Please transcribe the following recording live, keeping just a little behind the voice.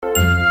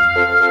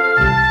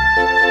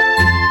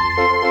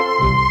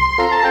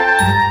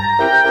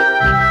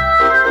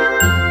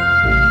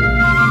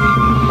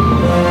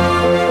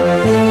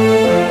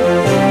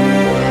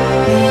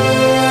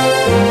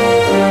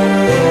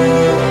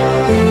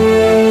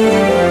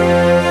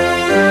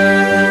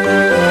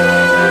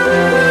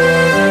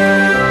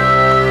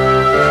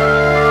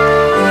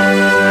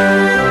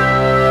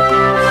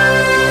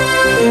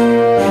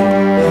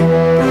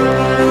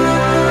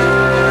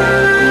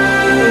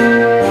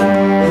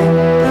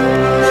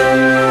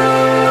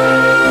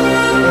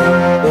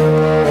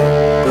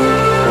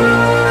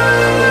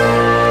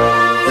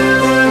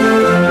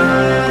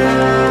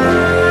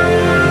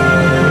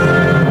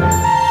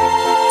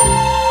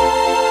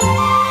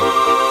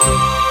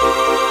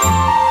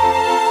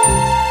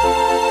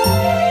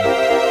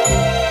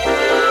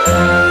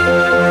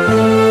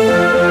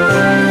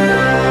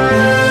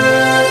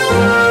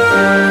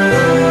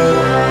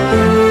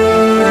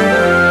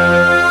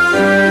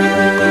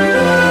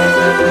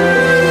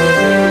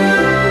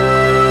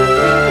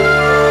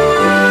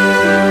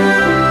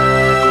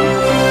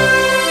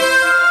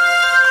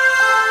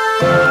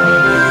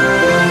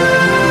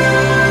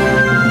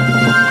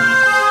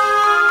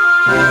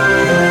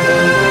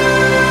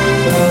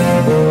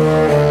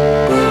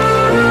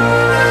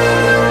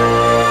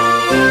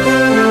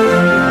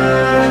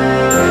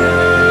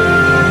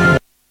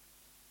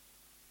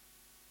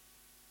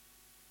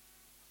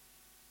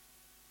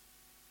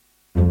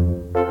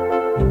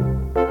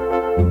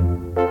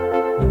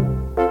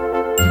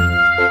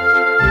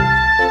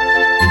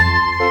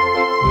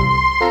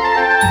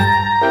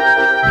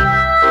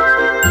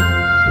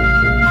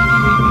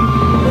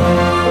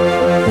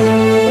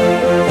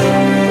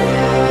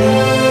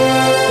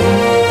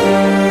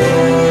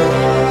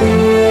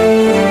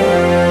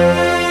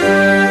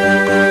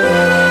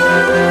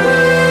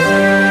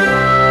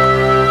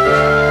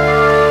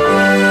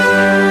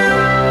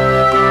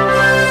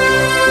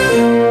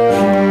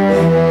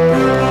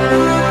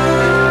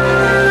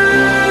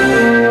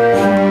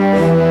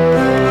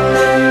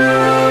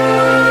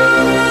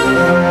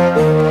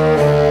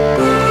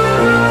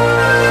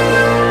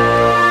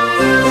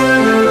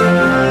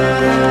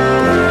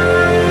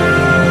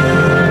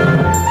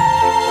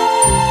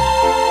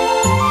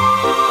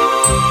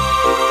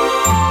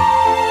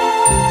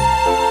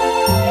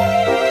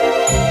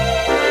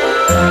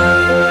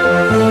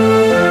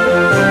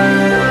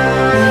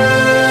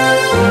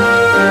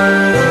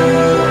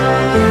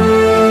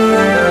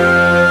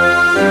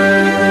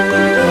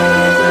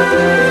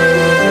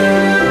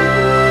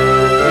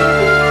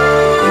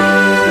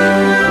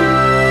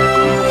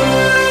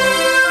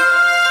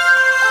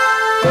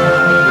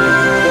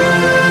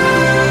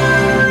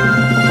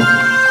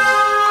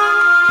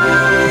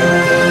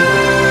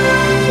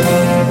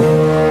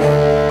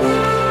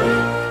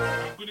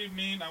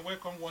and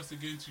welcome once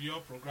again to your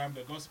program,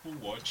 The Gospel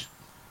Watch,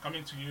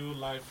 coming to you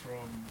live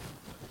from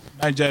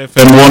Niger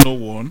FM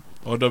 101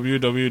 or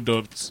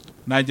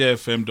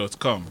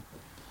www.nigerfm.com.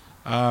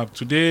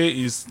 Today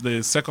is the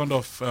 2nd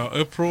of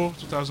April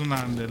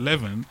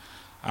 2011,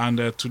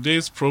 and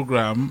today's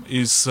program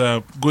is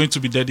going to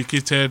be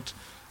dedicated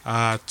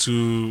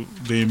to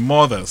the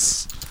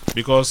mothers,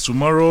 because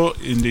tomorrow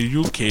in the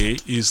UK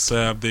is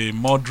the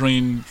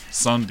Mothering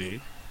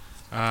Sunday,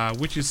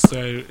 which is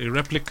a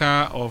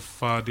replica of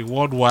the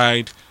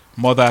worldwide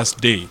Mother's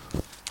Day.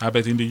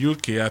 But in the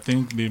UK, I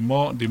think the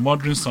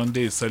Mothering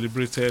Sunday is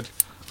celebrated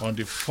on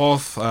the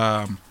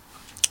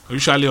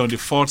usually on the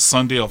 4th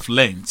Sunday of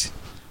Lent.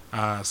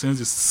 Since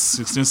the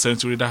 16th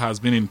century, that has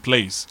been in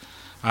place.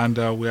 And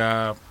we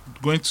are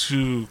going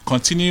to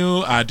continue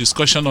our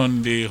discussion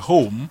on the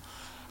home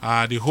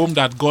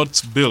that God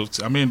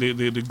built. I mean,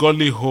 the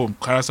godly home,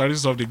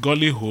 characteristics of the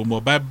godly home,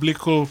 or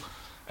biblical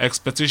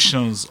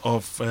expectations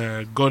of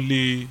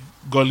godly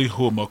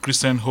home or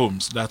Christian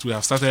homes that we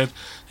have started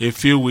a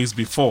few weeks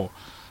before.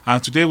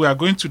 And today we are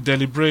going to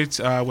deliberate,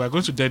 we are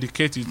going to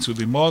dedicate it to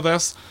the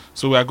mothers.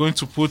 So we are going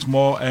to put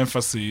more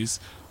emphasis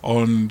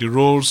on the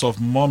roles of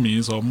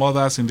mommies or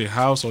mothers in the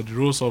house, or the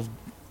roles of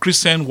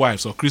Christian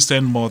wives or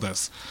Christian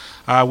mothers.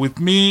 With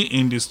me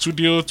in the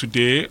studio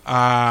today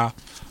are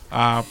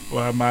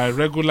my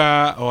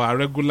regular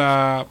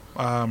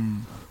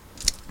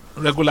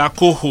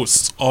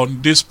co-hosts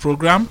on this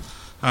program,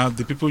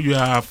 the people you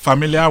are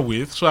familiar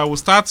with. So I will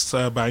start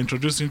by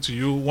introducing to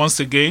you once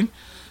again.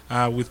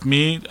 With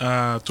me,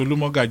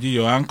 Tolumo Gaji,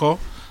 your uncle,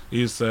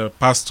 is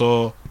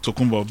Pastor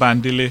Tokumbo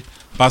Bandele.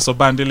 Pastor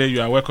Bandele,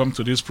 you are welcome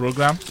to this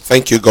program.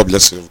 Thank you. God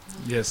bless you.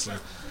 Yes, sir.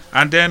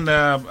 And then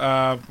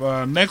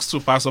next to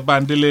Pastor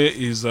Bandele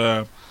is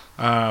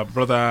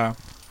Brother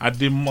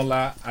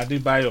Adimola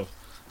Adibayo.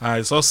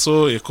 He's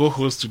also a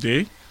co-host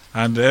today.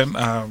 And then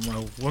I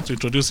want to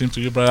introduce him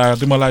to you, Brother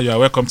Adimola. You are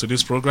welcome to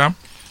this program.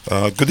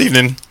 Good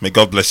evening. May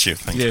God bless you.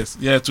 Thank you.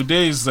 Yeah.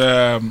 Today is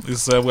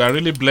we are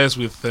really blessed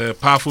with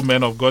powerful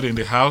men of God in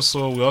the house.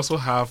 So we also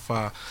have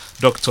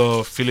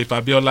Dr. Philip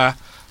Abiola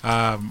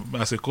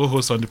as a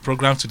co-host on the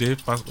program today.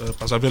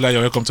 Pastor Abiola,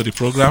 you're welcome to the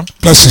program.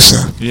 Bless you,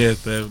 sir.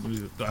 Yes,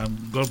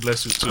 God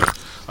bless you too.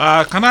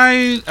 Can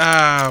I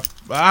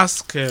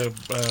ask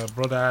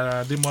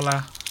Brother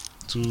Adimola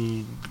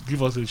to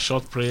give us a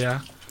short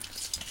prayer?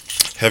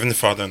 Heavenly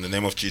Father, in the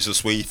name of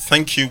Jesus, we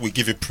thank you. We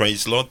give you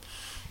praise, Lord.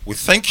 We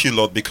thank you,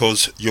 Lord,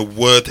 because your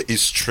word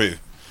is true.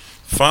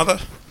 Father,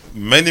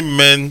 many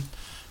men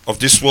of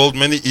this world,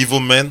 many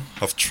evil men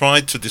have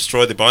tried to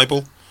destroy the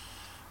Bible,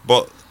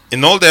 but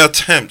in all their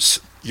attempts,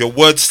 your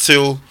word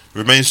still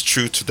remains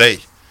true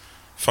today.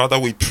 Father,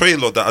 we pray,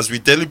 Lord, that as we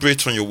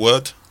deliberate on your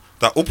word,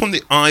 that open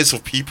the eyes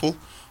of people,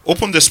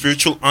 open the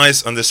spiritual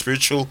eyes and the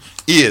spiritual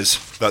ears,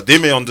 that they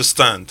may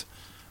understand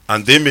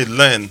and they may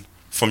learn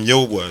from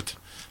your word.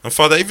 And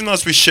Father, even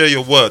as we share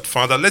your word,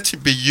 Father, let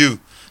it be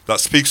you that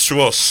speaks to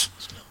us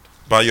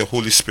by your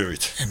Holy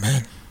Spirit.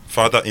 Amen.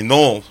 Father, in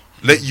all,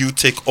 let you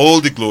take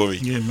all the glory.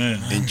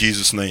 Amen. In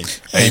Jesus' name.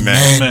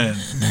 Amen. Amen.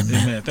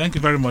 Amen. Thank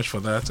you very much for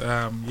that.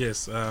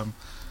 Yes,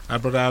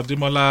 Brother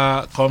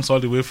Adimola comes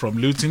all the way from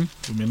Luton.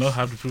 We may not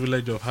have the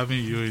privilege of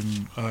having you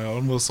in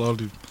almost all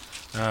the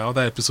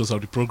other episodes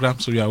of the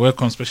program, so you are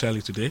welcome,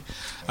 especially today.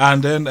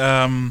 And then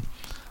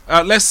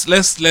let's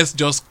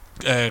just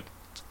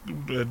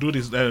do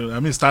this.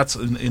 Start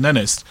in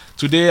earnest.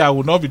 Today, I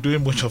will not be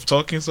doing much of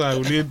talking, so I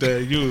will need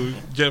you,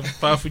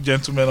 powerful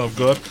gentlemen of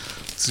God,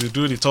 to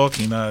do the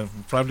talking. I'll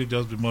probably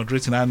just be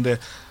moderating. And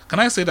can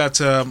I say that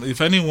if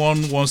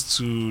anyone wants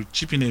to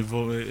chip in a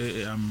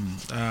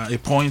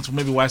point,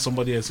 maybe while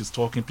somebody else is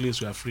talking, please,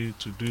 you are free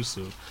to do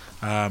so,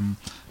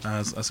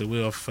 as a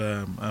way of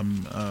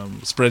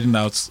spreading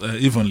out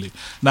evenly.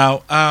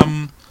 Now,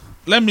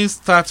 let me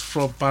start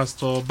from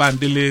Pastor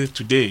Bandele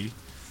today.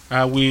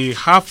 We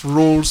have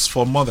roles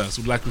for mothers.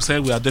 Like we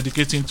said, we are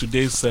dedicating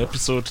today's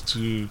episode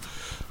to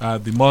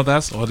the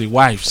mothers or the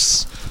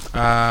wives.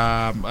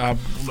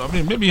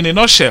 Maybe in a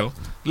nutshell,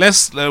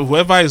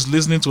 whoever is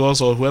listening to us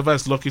or whoever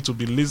is lucky to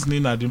be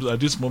listening at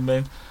this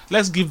moment,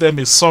 let's give them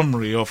a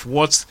summary of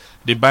what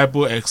the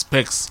Bible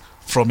expects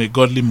from a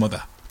godly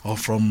mother, or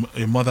from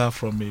a mother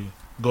from a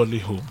godly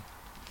home.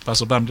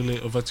 Pastor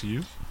Bamdele, over to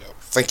you.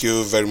 Thank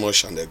you very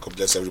much, and God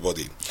bless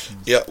everybody.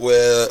 Yeah,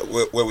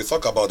 when we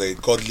talk about a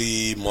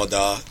godly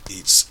mother,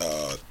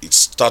 it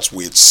starts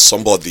with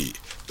somebody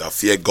that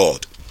fear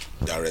God,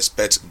 that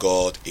respects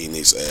God in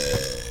his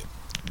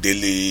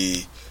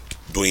daily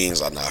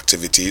doings and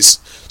activities.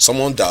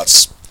 Someone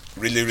that's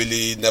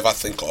really never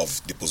think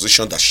of the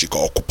position that she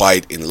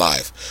occupied in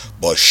life,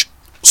 but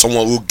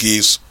someone who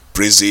gives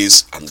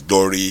praises and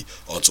glory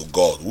unto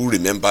God, who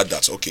remember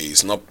that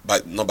it's not by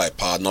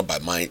power, not by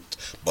might,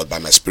 but by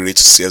my spirit,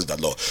 says the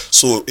Lord.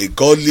 So a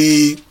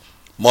godly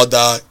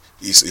mother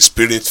is a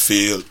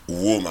spirit-filled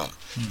woman,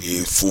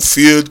 a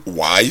fulfilled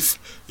wife,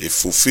 a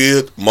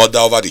fulfilled mother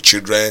over the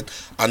children,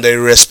 and a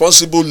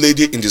responsible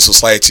lady in the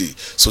society.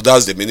 So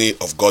that's the meaning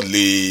of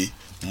godly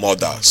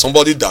mother,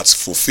 somebody that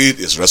fulfilled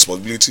his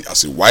responsibility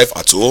as a wife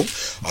at home,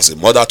 as a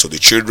mother to the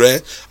children,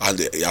 and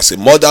as a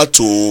mother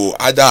to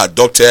either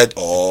adopted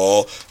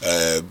or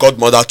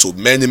godmother to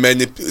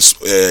many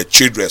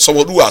children.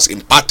 Someone who has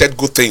imparted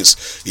good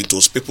things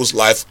into people's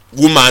life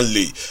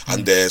womanly,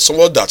 and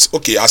someone that,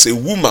 okay, as a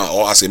woman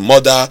or as a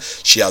mother,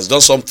 she has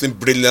done something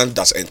brilliant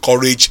that's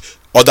encouraged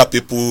other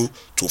people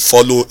to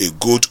follow a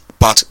good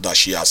path that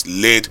she has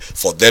laid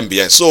for them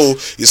behind. So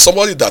it's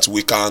somebody that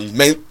we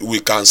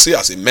can see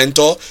as a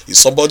mentor. She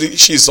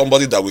is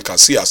somebody that we can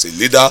see as a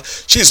leader.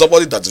 She is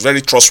somebody that's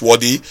very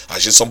trustworthy,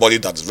 and she's somebody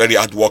that's very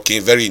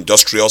hardworking, very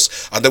industrious.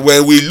 And then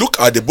when we look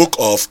at the book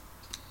of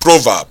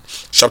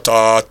Proverbs,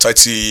 chapter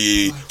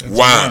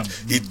 31,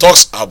 it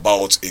talks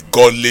about a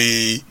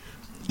godly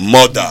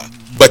mother.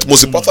 But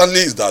most importantly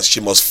is that she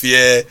must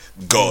fear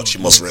God. She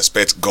must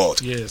respect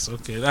God. Yes,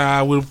 okay.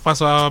 Will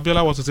Pastor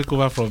Abiola want to take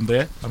over from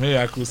there? I mean,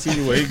 I could see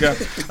you were eager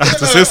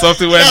to say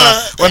something when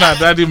our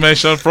daddy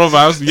mentioned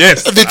Proverbs.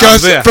 Yes,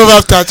 because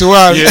Proverbs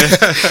 31.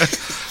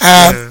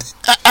 Yeah.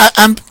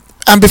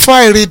 And before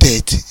I read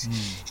it,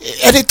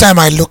 anytime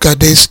I look at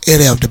this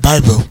area of the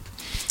Bible,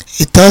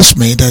 it tells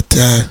me that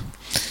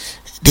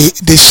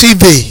the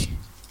CV,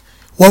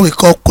 what we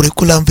call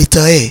curriculum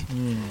vitae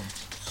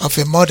of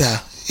a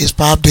mother, is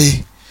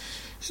probably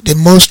the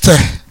most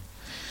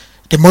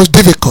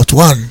difficult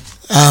one,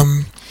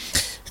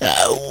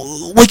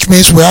 which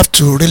means we have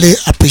to really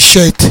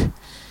appreciate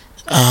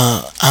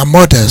our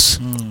mothers,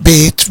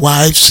 be it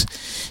wives.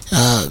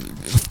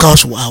 Of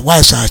course, our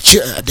wives are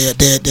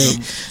they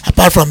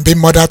apart from being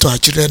mother to our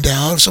children, they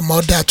are also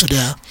mother to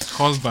their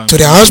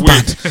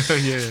husband.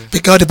 Yeah.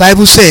 Because the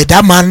Bible says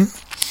that man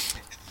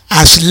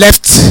has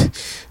left,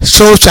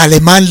 so shall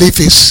a man leave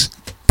his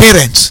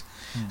parents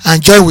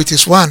and join with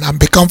his one and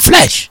become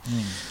flesh.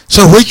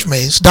 So which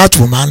means that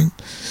woman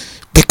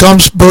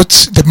becomes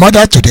both the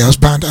mother to the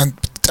husband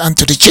and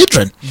to the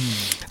children.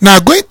 Now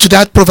going to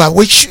that proverb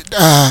which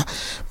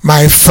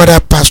my father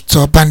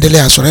Pastor Bandele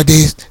has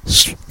already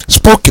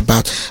spoke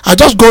about, I'll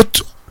just go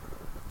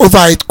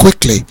over it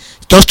quickly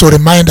just to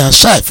remind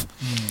ourselves.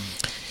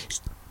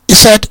 He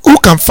said, who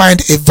can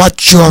find a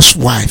virtuous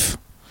wife?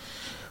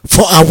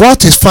 For her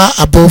worth is far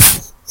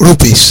above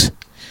rubies.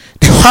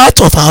 The heart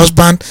of her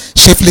husband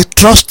safely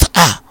trusts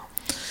her,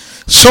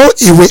 so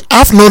he will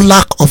have no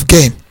lack of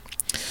gain.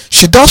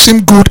 She does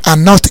him good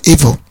and not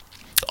evil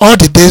all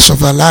the days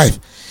of her life.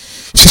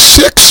 She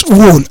seeks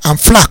wool and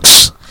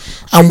flax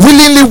and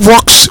willingly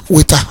works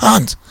with her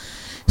hands.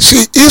 She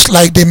is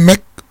like the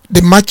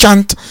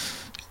merchant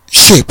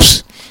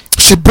ships.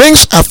 She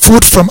brings her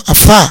food from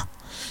afar.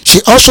 She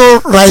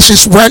also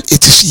rises while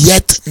it is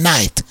yet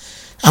night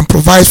and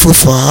provides food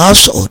for her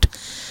household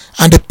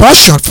and a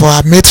portion for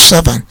her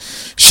maidservant.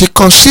 She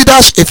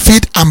considers a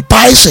field and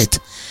buys it.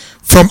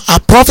 From her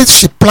profits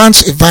she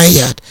plants a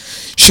vineyard.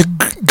 She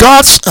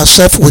guards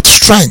herself with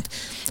strength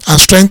and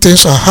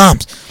strengthens her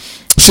arms.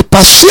 She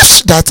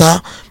persists that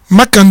her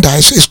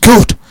merchandise is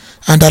good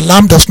and her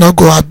lamp does not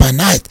go out by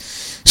night.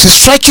 She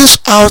stretches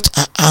out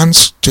her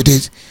hands to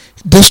the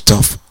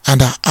distaff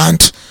and her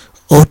hands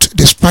hold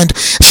the spindle.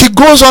 She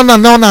goes on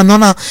and on and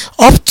on up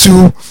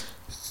to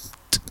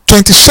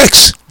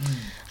 26.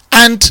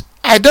 And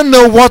I don't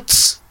know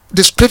what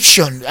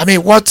description, I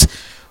mean what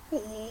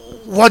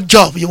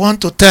job you want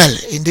to tell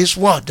in this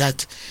word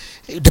that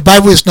the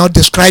Bible is not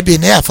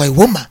describing here for a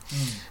woman.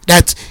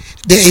 That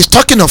there is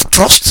talking of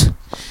trust,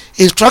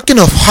 is talking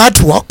of hard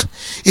work,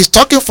 is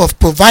talking of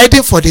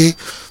providing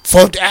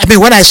I mean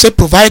when I say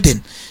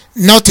providing,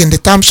 not in the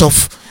terms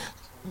of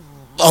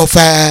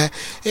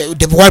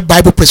the word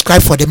Bible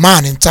prescribed for the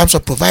man in terms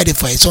of providing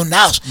for his own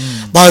house,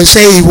 but I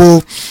say he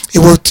will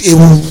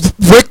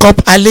wake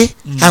up early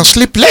and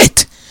sleep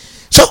late.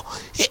 So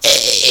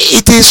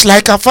it is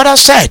like our father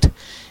said,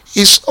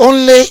 is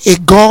only a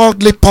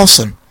godly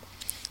person,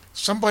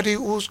 somebody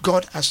whose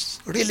God has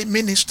really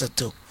ministered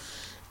to,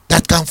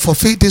 that can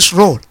fulfill this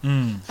role.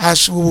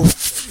 As we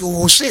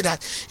will say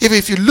that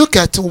if you look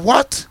at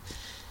what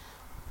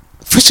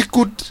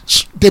physical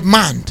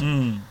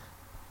demand,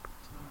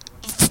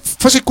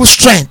 physical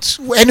strength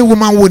any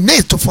woman will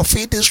need to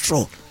fulfill this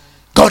role,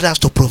 God has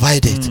to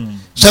provide it.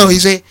 So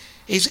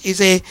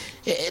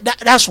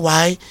that's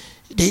why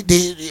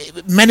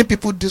the many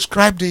people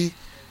describe the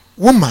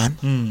woman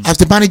as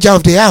the manager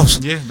of the house.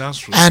 Yeah, that's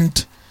true.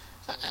 And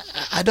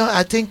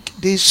I think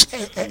this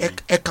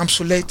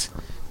encapsulate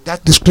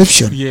that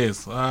description.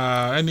 Yes.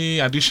 Any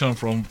addition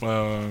from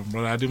Brother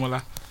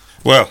Ademola?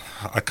 Well,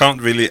 I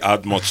can't really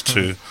add much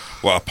to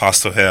what our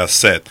pastor here has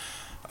said.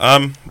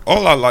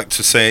 All I'd like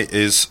to say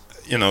is,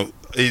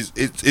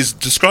 is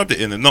described it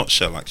in a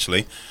nutshell,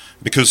 actually,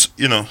 because,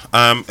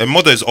 a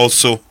mother is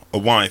also a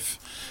wife.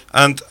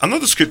 And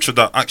another scripture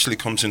that actually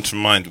comes into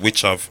mind,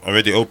 which I've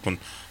already opened,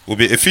 will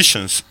be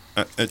Ephesians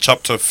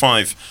chapter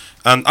 5.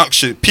 And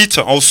actually,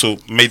 Peter also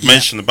made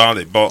mention about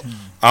it, but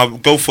I'll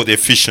go for the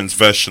Ephesians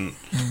version,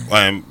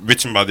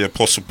 written by the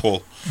Apostle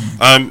Paul.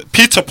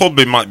 Peter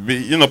probably might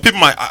be, people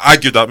might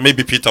argue that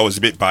maybe Peter was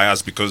a bit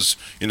biased because,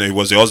 he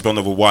was the husband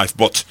of a wife.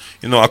 But,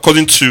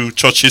 according to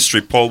church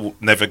history, Paul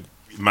never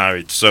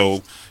married.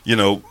 So,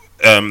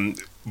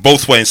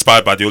 both were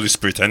inspired by the Holy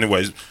Spirit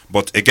anyways.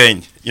 But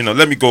again,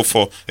 let me go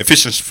for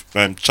Ephesians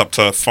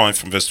chapter 5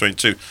 from verse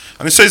 22.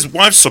 And it says,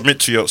 wives, submit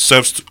to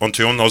yourselves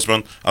unto your own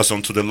husband as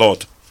unto the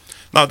Lord.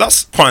 Now,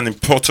 that's quite an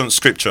important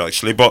scripture,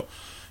 actually. But,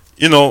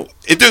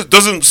 it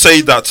doesn't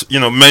say that,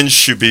 men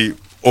should be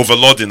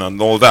overloading and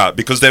all that.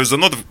 Because there's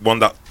another one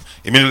that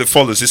immediately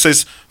follows. It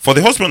says, for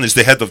the husband is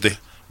the head of the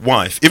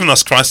wife, even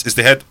as Christ is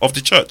the head of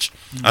the church.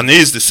 And he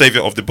is the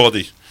savior of the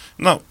body.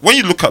 Now, when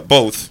you look at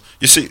both,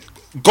 you see,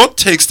 God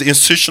takes the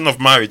institution of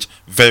marriage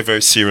very,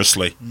 very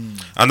seriously.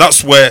 And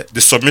that's where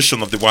the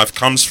submission of the wife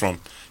comes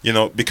from.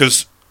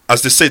 Because,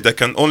 as they say, there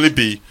can only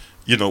be,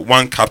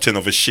 one captain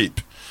of a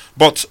ship.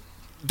 But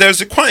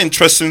there's a quite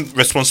interesting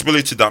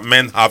responsibility that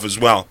men have as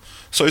well.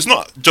 So it's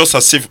not just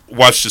as if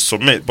wives should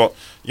submit, but,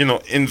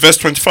 in verse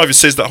 25, it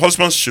says that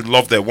husbands should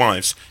love their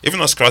wives, even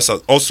as Christ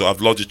has also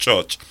have loved the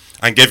church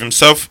and gave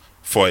himself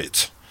for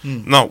it.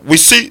 Now, we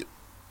see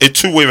a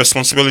two-way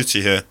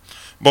responsibility here.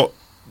 But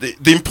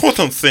the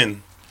important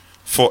thing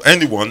for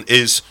anyone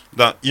is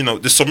that,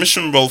 the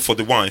submission role for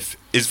the wife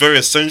is very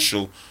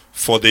essential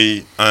for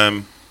the,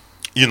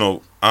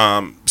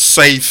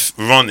 safe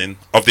running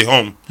of the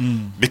home.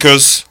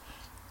 Because,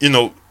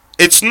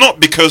 it's not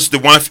because the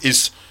wife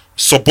is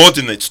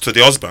subordinate to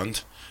the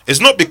husband. It's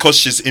not because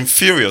she's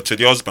inferior to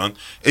the husband.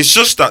 It's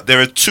just that there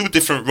are two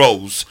different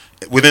roles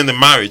within the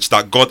marriage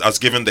that God has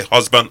given the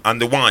husband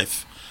and the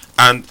wife.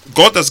 And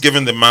God has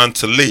given the man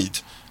to lead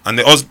and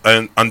the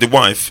husband and the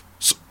wife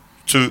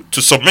to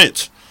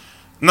submit.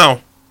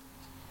 Now,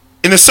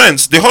 in a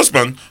sense, the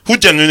husband who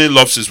genuinely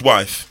loves his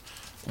wife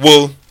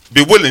will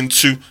be willing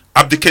to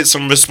abdicate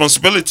some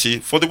responsibility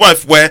for the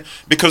wife,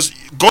 because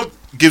God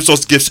gives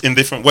us gifts in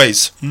different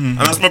ways. And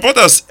as my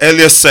brother has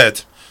earlier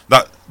said,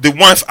 that the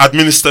wife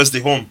administers the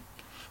home.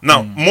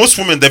 Now, most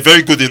women, they're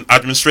very good in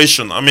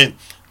administration.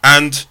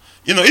 And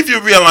if you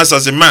realize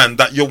as a man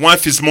that your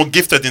wife is more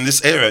gifted in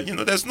this area,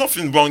 there's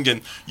nothing wrong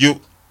in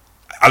you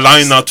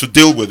allowing her to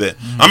deal with it.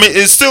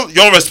 It's still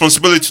your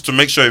responsibility to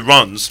make sure it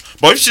runs.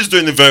 But if she's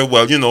doing it very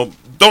well,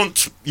 don't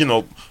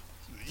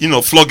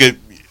flog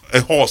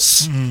a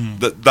horse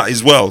that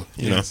is well.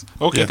 Yes.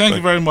 Okay. Thank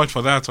you very much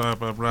for that,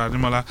 Brother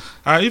Ademola.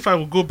 If I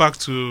would go back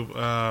to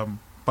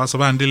Pastor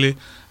Bandele,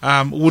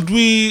 would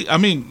we?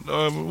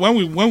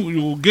 When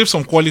we give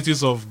some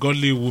qualities of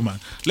godly woman,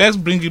 let's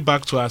bring it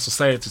back to our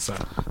society, sir.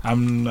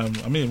 Every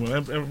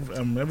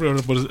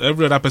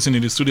other person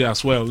in the studio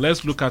as well.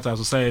 Let's look at our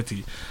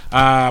society.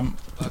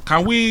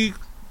 Can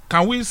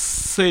we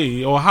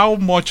say, or how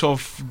much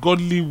of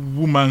godly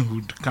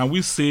womanhood can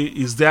we say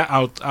is there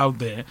out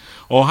there,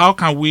 or how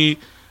can we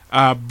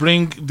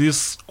bring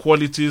these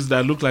qualities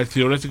that look like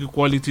theoretical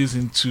qualities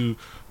into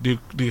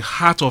the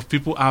heart of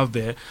people out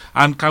there?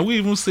 And can we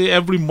even say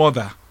every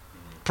mother,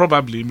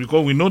 probably,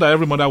 because we know that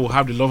every mother will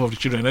have the love of the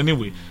children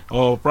anyway,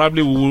 or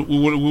probably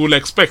we will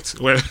expect,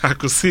 well, I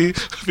could see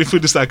people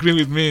disagree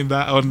with me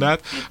on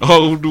that,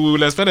 or we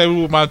will expect every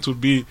woman to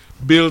be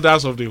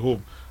builders of the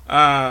home.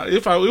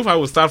 If I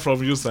will start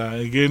from you, sir,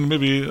 again,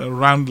 maybe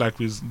around like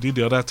we did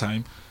the other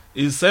time,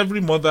 is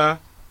every mother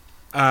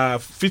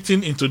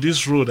fitting into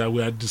this role that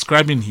we are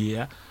describing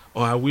here,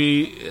 or are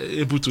we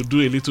able to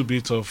do a little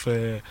bit of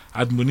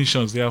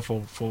admonitions there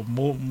for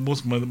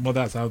most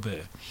mothers out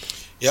there?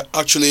 Yeah,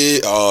 actually,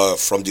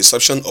 from the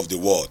inception of the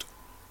world,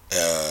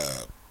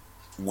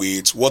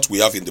 with what we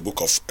have in the book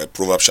of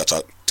Proverbs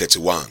chapter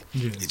 31,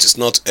 yes, it is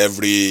not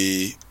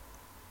every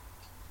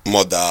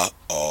mother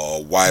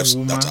or wives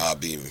that are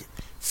being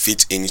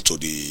fit into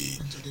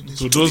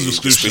those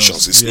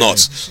descriptions. It's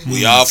not.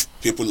 We have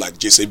people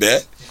like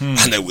Jezebel,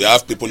 and then we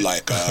have people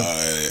like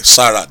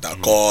Sarah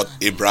that called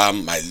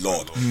Abraham my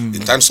Lord.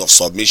 In terms of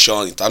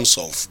submission, in terms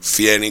of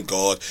fearing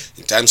God,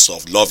 in terms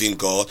of loving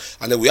God.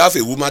 And then we have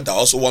a woman that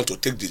also want to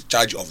take the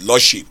charge of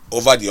lordship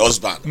over the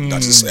husband,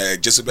 that is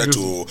Jezebel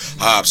to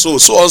Ahab. So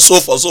on so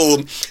forth.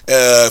 So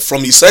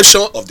from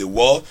inception of the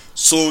world,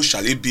 so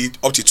shall it be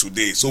up to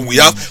today. So we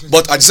have,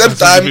 but at the same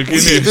time,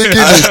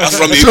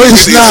 from the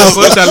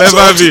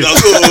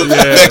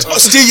but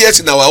still yet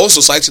in our own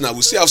society now,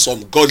 we still have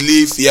some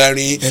godly,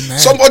 fearing,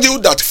 somebody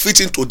that fit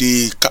into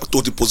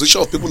the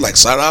position of people like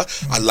Sarah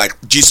and like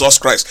Jesus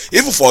Christ.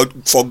 Even for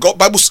God,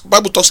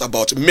 Bible talks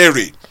about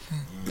Mary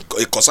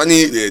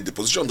concerning the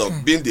position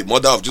of being the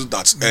mother of Jesus.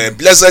 That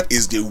blessed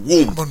is the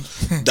womb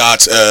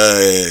that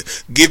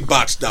gave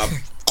birth, that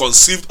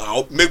conceived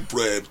and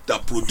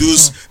that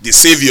produce the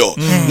Savior.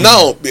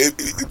 Now,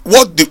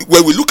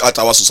 when we look at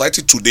our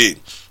society today,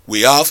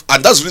 we have,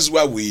 and that's the reason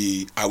why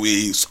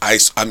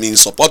I'm in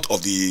support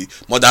of the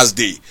Mother's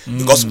Day,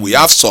 because we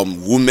have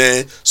some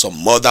women,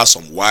 some mothers,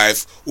 some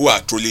wives who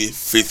are truly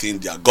faithing,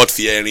 they are God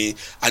fearing,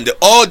 and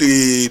all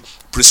the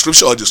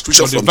prescription or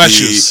description from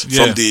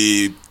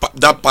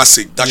that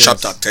passage, that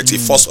chapter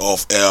 31st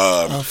of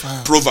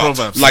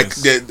Proverbs, like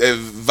the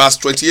verse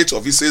 28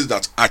 of it says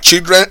that our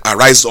children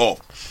arise up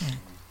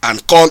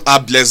and called her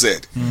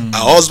blessed. Her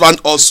husband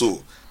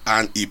also,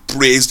 and he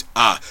praised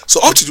her. So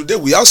up to today,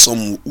 we have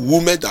some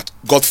women that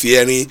God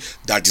fearing,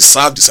 that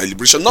deserve the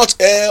celebration. Not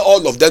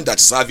all of them that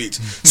deserve it.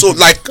 So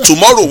like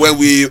tomorrow when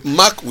we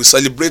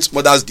celebrate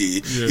Mother's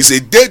Day, it's a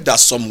day that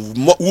some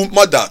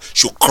mother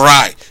should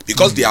cry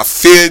because they have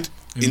failed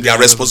in their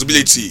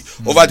responsibility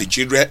over the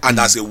children and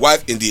as a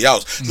wife in the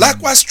house.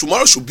 Likewise,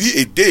 tomorrow should be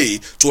a day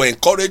to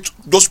encourage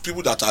those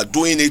people that are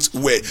doing it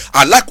well.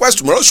 And likewise,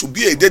 tomorrow should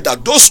be a day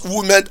that those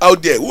women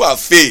out there who have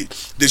failed,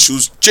 they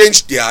should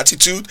change their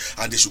attitude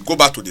and they should go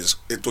back to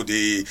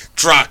the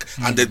track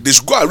and they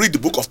should go and read the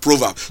book of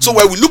Proverbs. So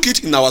when we look at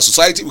it in our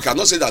society, we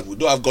cannot say that we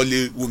don't have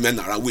godly women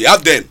around. We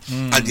have them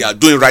and they are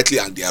doing rightly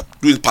and they are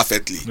doing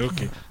perfectly.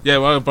 Okay. Yeah,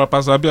 well,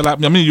 Pastor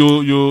Abiola, I mean,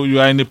 you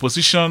are in a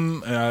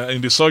position in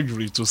the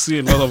surgery to see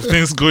a lot of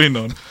things going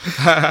on.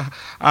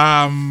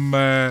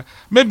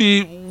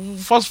 Maybe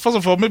first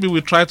of all, maybe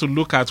we try to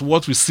look at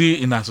what we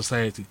see in our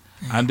society,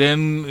 and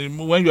then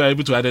when you are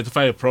able to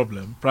identify a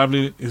problem,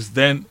 probably is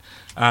then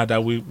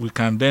that we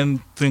can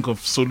then think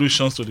of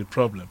solutions to the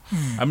problem.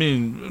 I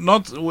mean,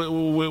 not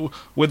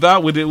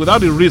without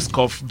the risk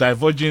of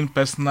divulging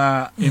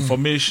personal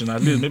information,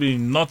 at least maybe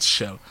in a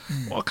nutshell.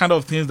 What kind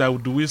of things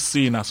that do we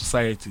see in our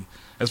society,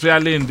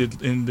 especially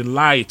in the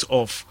light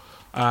of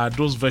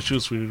those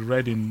virtues we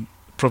read in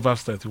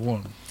Proverbs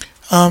 31?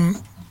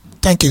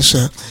 Thank you,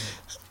 sir.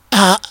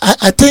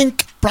 I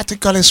think,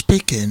 practically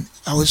speaking,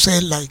 I would say,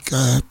 like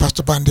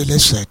Pastor Bandele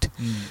said,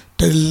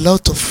 there are a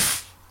lot of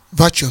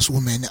virtuous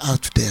women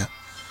out there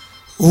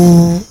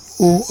who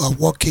are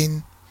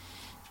working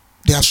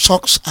their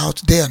socks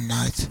out day and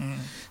night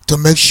to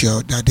make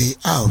sure that the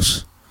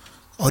house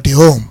or the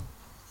home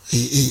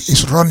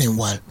is running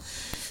well.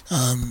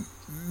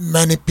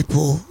 Many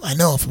people, I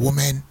know of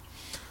women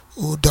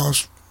who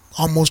does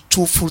almost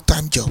 2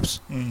 full-time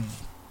jobs.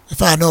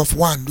 If I know of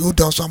one who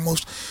does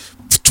almost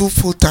 2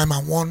 full-time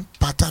and 1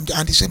 part-time,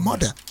 and is a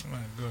mother. Oh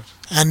my God.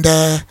 And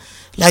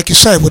like you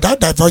said, without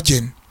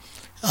diverging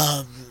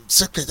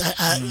secret,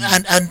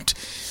 and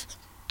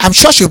I'm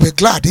sure she'll be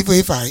glad even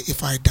if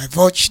I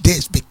divulge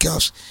this,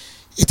 because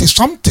it is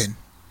something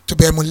to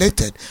be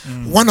emulated.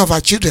 One of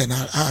our children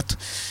had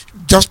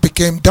just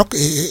became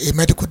a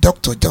medical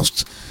doctor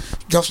just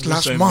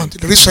last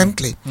month,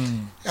 recently,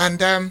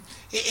 and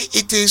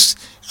it is,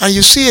 and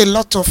you see a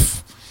lot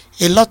of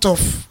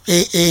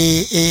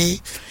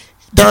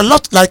there are a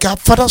lot, like our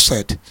father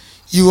said,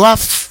 you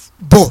have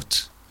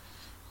both.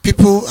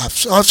 People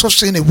have also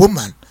seen a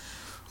woman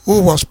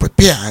who was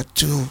prepared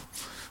to,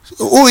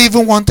 who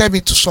even wanted me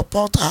to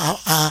support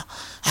our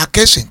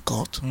case in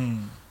court,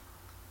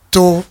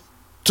 to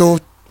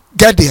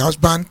get the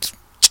husband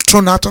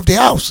thrown out of the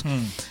house.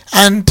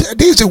 And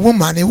this is a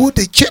woman who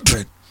the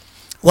children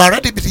were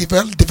already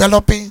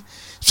developing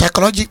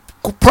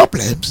psychological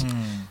problems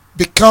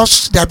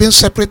because they are being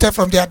separated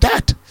from their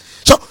dad.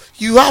 So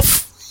you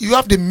have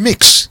the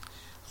mix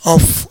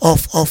of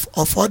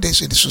all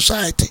this in the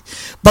society.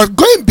 But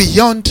going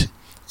beyond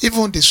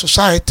even the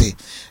society,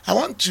 I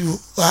want to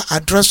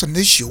address an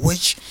issue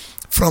which,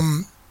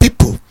 from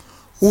people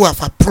who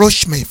have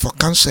approached me for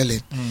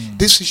counseling,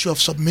 this issue of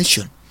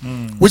submission,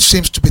 which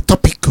seems to be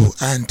topical,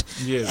 and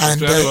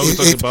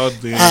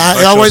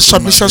always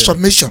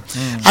submission.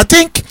 I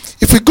think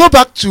if we go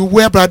back to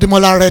where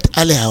Bradimola read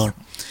earlier on,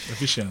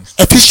 Ephesians,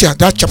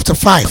 that chapter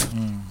 5,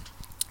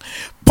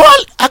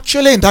 Paul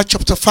actually in that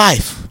chapter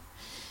 5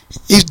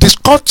 is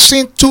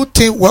discussing 2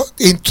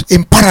 things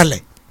in parallel.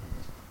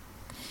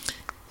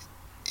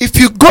 If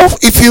you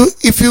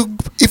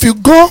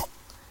go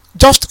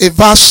just a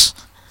verse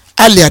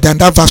earlier than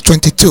that, verse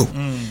 22,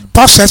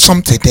 Paul said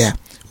something there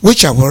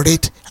which I will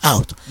read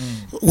out.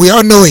 We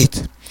all know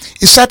it.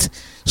 He said,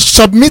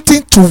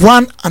 submitting to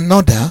one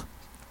another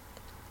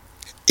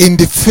in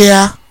the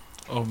fear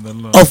of the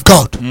Lord, of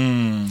God.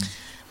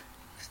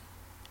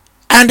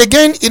 And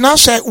again, he now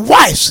said,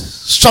 wives,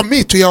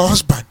 submit to your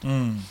husband.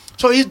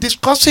 So he's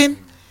discussing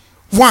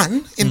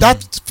one in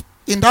that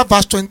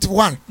verse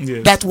 21.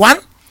 Yes. That one,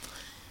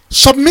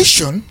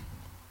 submission,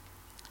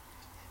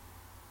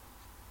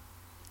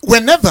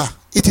 whenever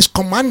it is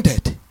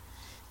commanded,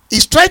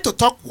 is trying to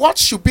talk what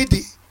should be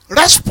the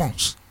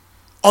response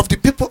of the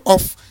people,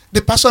 of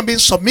the person being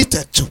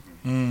submitted to.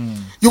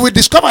 You will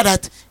discover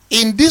that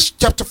in this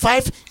chapter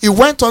 5, he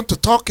went on to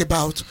talk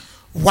about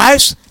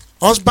wives,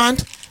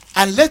 husband,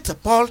 and later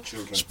Paul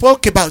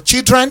spoke about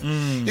children.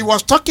 He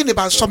was talking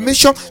about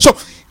submission. So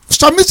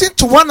submitting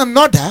to one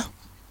another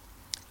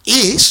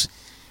is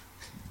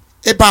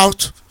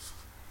about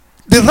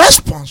the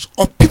response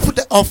of people,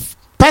 of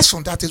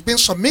person that is being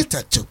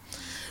submitted to.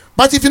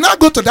 But if you now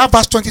go to that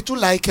verse 22,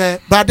 like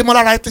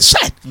Bradimola rightly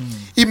said,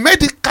 he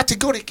made it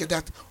categorical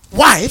that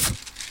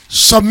wife,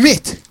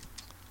 submit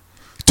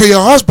to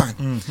your husband.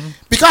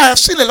 Because I have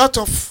seen a lot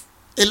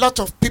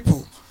of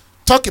people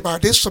talk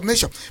about this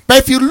submission. But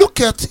if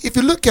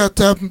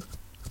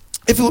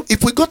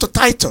we go to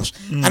Titus,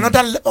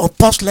 another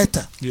Paul's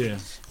letter,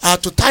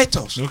 to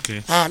Titus,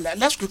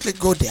 let's quickly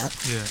go there.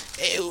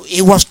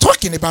 He was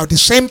talking about the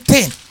same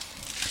thing.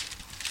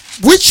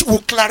 which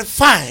will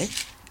clarify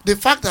the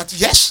fact that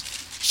yes,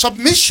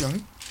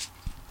 submission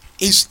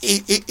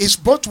is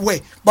both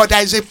way, but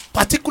there is a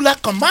particular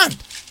command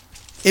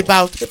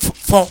about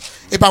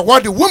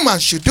what the woman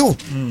should do,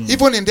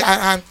 even in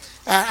the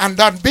and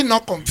that be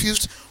not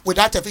confused with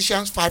that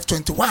Ephesians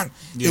 5:21,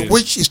 in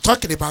which is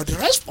talking about the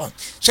response,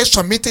 says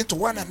submitting to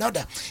one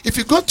another. If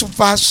you go to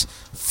verse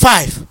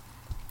 5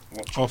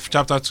 of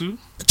chapter 2.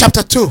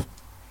 Chapter 2.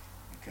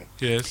 Okay.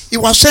 Yes. He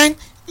was saying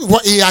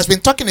what he has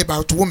been talking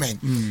about women,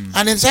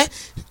 and he said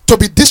to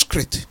be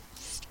discreet,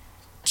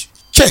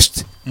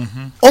 chaste,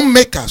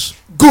 homemakers,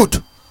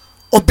 good,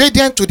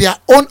 obedient to their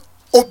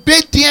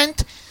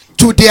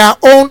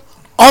own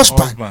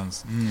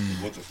husbands.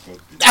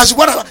 As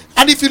what,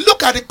 and if you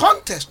look at the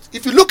context,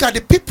 if you look at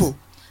the people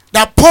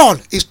that Paul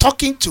is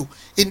talking to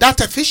in that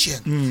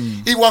Ephesians,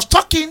 he was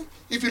talking.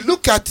 If you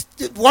look at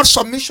the word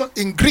submission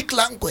in Greek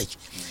language,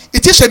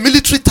 it is a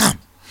military term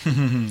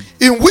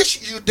in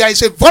which there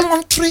is a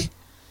voluntary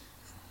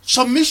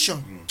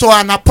submission to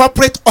an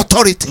appropriate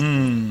authority.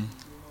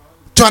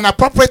 To an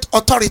appropriate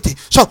authority.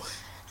 So,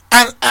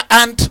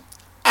 and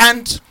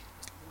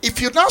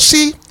if you now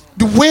see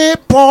the way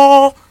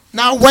Paul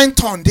now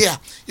went on there,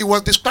 he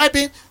was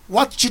describing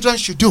what children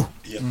should do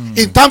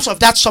in terms of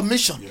that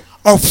submission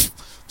of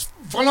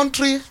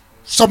voluntary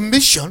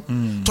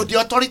submission to the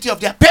authority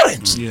of their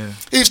parents.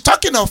 He's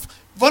talking of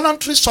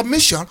voluntary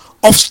submission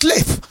of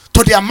slave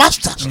to their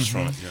masters. That's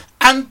right,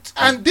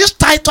 and this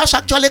titles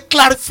actually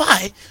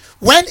clarify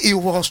when he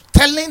was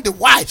telling the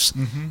wives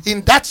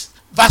in that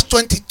verse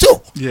 22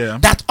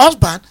 that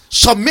husband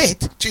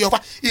submit to your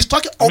wife. He's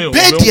talking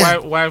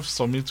obedient. Wife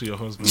submit to your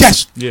husband.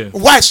 Yes.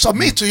 Wife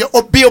submit to your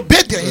be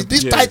obedient in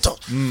this title.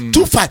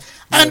 2:5.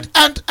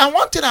 And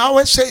one thing I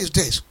always say is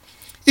this: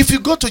 if you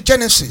go to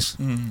Genesis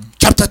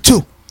chapter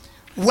 2,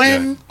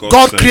 when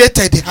God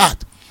created the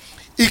earth,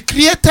 He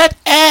created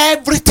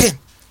everything,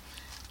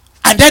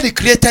 and then He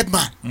created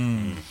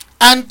man.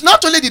 And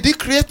not only did He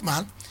create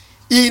man,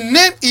 He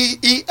named.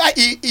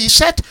 He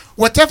said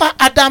whatever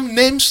Adam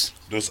names.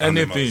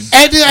 Anything.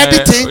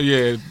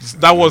 Anything.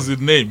 That was the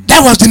name.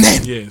 That was the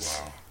name. Yes.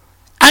 Wow.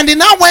 And he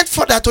now went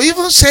further to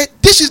even say,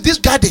 this is this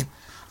garden.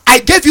 I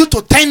gave you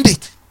to tend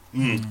it.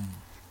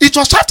 It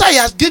was after he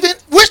has given,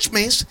 which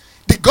means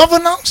the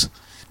governance,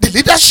 the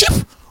leadership,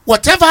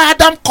 whatever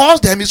Adam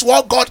calls them is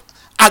what God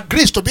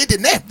agrees to be the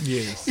name.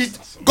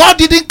 Yes. God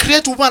didn't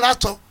create woman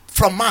out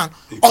from man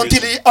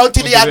until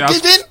he had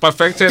given,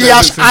 perfected he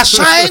has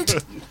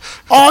assigned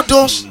all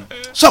those.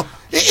 So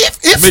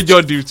if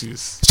major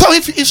duties. So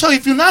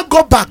if you now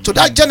go back to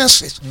that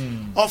Genesis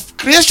of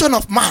creation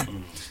of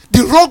man,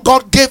 the role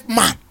God gave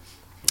man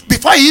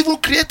before He even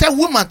created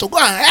woman to go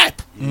and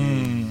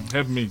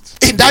help meet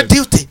in that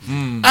duty,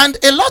 and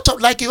a lot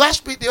of, like you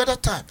asked me the other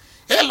time,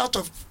 a lot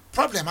of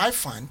problem I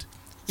find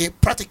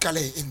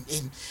practically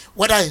in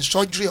whether in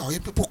surgery or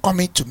in people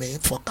coming to me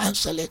for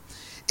counseling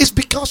is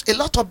because a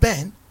lot of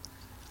men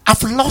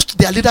have lost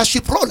their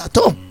leadership role at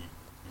home.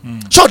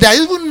 So there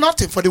is even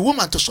nothing for the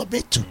woman to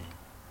submit to.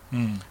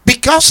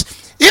 Because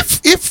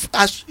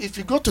if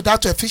you go to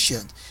that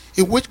Ephesians,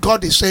 in which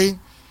God is saying,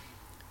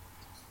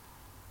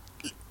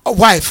 a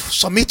wife,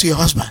 submit to your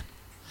husband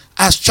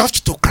as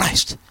church to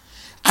Christ,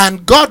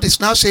 and God is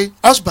now saying,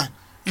 husband,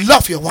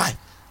 love your wife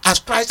as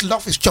Christ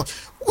loved His church.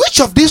 Which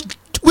of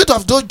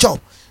those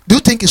jobs do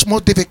you think is more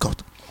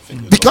difficult?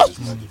 Because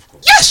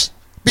yes,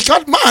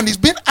 because man is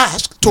being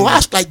asked to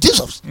ask like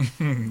Jesus.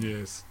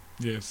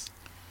 Yes.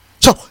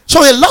 So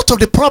a lot of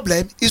the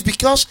problem is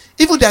because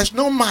even there's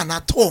no man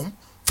at home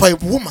for a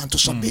woman to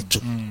submit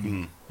to.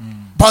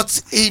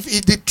 But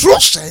if the true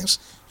sense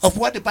of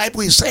what the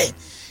Bible is saying,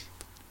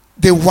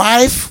 the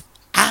wife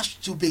has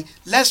to be,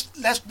 let's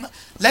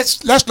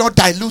not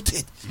dilute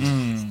it.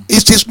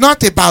 It is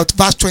not about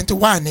verse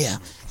 21 here.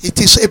 It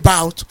is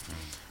about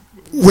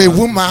a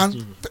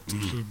woman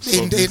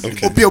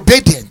be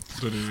obedient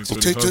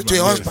to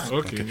your husband.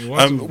 Okay.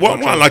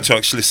 What I'd like to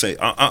actually say,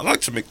 I'd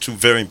like to make two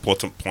very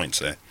important points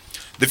there.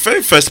 The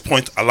very first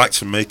point I'd like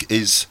to make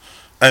is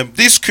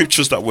these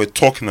scriptures that we're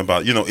talking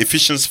about,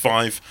 Ephesians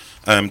 5,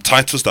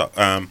 titles that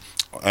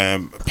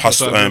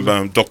Pastor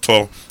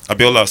Dr.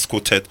 Abiola has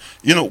quoted,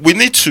 we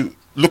need to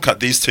look at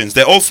these things.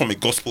 They're all from a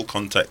gospel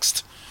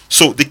context.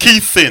 So the key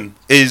thing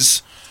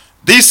is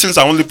these things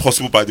are only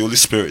possible by the Holy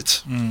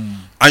Spirit.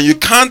 And you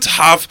can't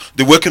have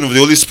the working of the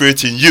Holy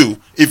Spirit in you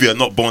if you're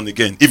not born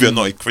again, if you're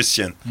not a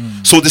Christian.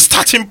 So the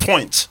starting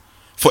point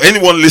for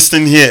anyone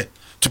listening here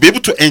to be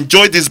able to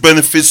enjoy these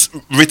benefits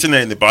written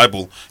in the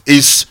Bible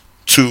is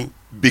to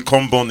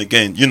become born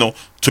again,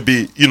 to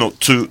be,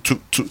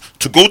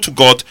 to go to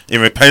God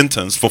in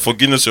repentance for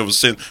forgiveness of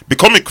sin,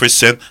 become a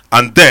Christian,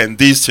 and then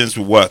these things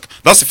will work.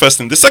 That's the first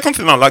thing. The second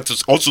thing I'd like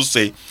to also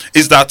say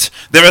is that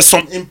there are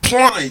some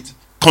implied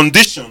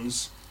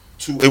conditions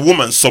to a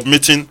woman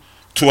submitting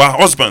to her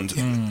husband.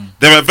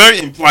 They are very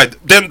implied.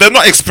 They're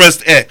not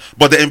expressed here,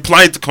 but they're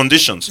implied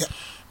conditions.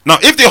 Now,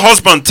 if the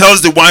husband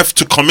tells the wife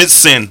to commit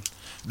sin,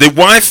 the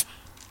wife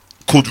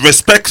could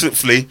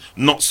respectfully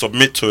not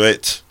submit to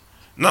it.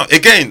 Now,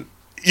 again,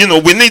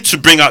 we need to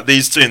bring out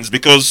these things,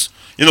 because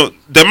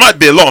there might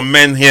be a lot of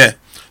men here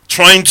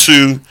trying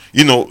to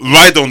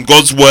ride on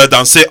God's word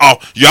and say, oh,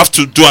 you have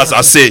to do as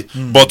I say.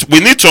 But we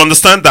need to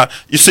understand that,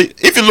 you see,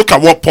 if you look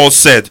at what Paul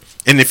said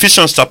in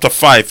Ephesians chapter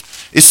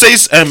 5, it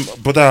says,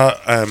 brother,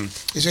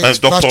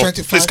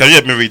 doctor, please can you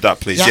help me read that,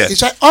 please? Yeah. It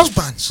said,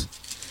 husbands,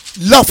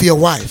 love your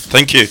wife.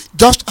 Thank you.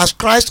 Just as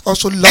Christ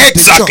also loved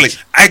the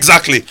church.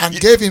 Exactly. And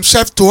gave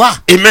himself to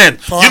her. Amen.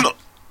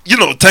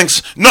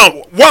 Thanks. Now,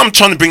 what I'm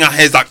trying to bring out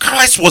here is that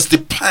Christ was the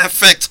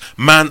perfect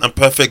man and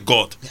perfect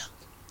God. Yeah.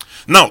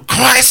 Now,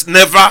 Christ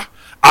never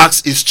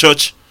asked his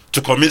church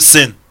to commit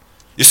sin.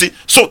 You see,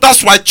 so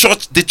that's why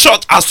the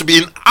church has to be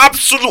in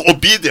absolute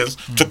obedience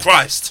to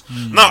Christ.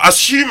 Now,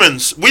 as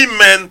humans, we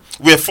men,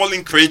 we're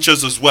fallen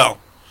creatures as well.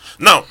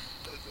 Now,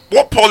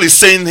 what Paul is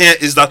saying here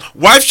is that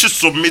wives should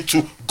submit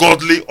to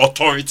godly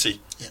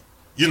authority.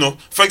 Yeah.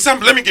 For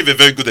example, let me give a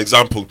very good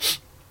example.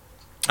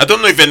 I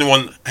don't know if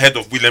anyone heard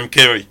of William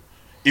Carey.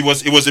 He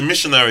was a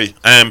missionary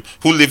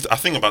who lived, I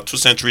think, about 2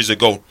 centuries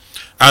ago,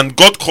 and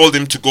God called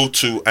him to go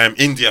to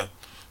India,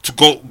 to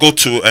go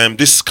to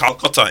this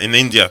Calcutta in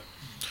India,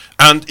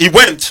 and he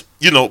went,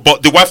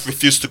 but the wife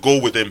refused to go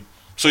with him,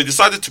 so he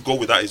decided to go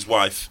without his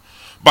wife.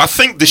 But I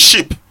think the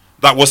ship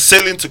that was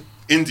sailing to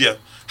India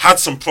had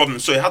some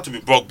problems, so he had to be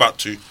brought back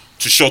to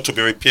shore to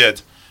be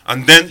repaired,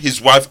 and then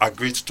his wife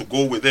agreed to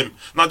go with him.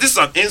 Now, this is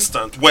an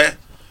instant where,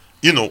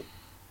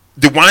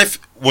 the wife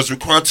was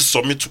required to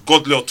submit to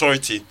godly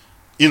authority,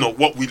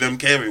 what William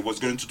Carey was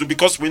going to do,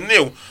 because we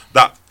knew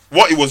that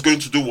what he was going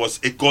to do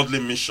was a godly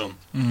mission.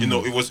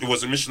 It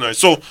was a missionary.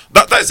 So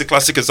that is a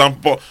classic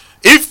example. But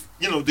if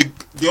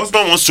the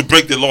husband wants to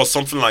break the law,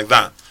 something like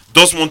that,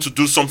 does want to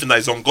do something that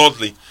is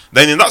ungodly,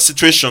 then in that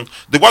situation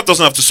the wife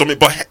doesn't have to submit.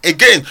 But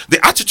again, the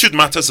attitude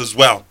matters as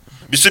well.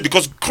 You see,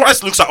 because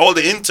Christ looks at all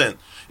the intent.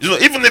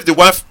 Even if the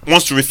wife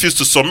wants to refuse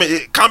to submit,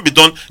 it can't be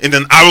done in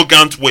an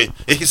arrogant way.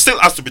 It still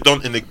has to be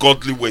done in a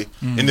godly way,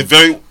 in a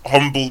very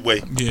humble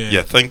way.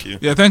 Yeah, thank you.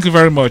 Yeah, thank you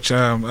very much.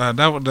 I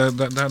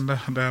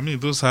mean,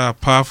 those are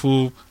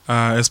powerful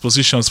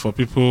expositions for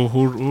people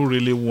who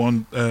really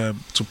want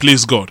to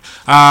please God.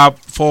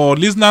 For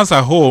listeners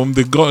at home,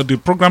 the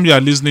program you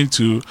are listening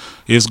to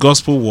is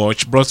Gospel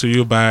Watch, brought to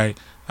you by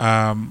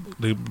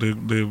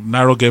the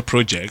Narrow Gate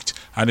Project,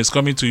 and it's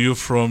coming to you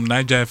from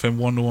Niger FM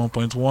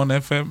 101.1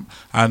 FM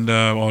and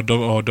or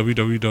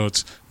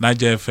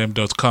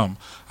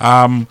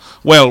www.nigerfm.com.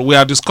 Well, we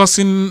are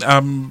discussing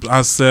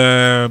as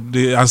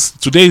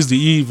today is the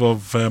eve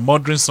of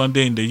Modern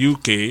Sunday in the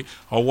UK,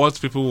 or what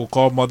people will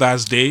call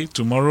Mother's Day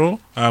tomorrow.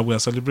 We are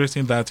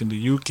celebrating that in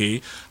the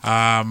UK.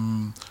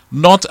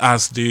 Not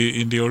as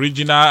in the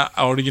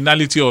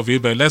originality of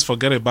it, but let's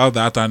forget about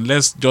that and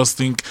let's just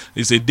think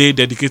it's a day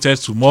dedicated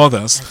to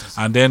mothers.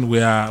 And then we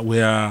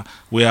are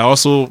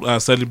also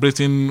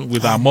celebrating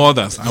with our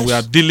mothers, and we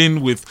are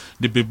dealing with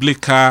the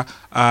biblical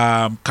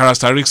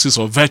characteristics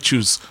or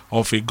virtues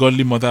of a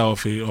godly mother,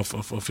 of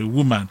a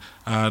woman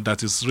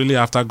that is really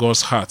after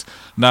God's heart.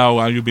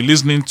 Now you'll be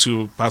listening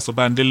to Pastor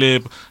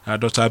Bandele,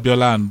 Dr.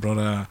 Abiola, and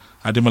Brother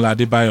Ademola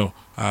Adebayo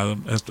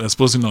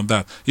exposing on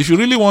that. If you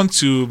really want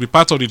to be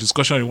part of the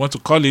discussion, you want to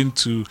call in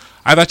to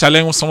either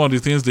challenge some of the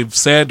things they've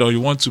said, or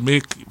you want to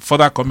make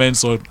further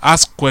comments or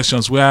ask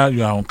questions where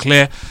you are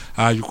unclear,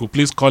 you could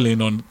please call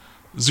in on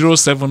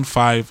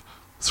 075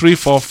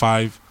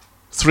 345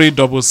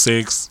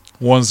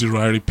 36610.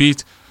 I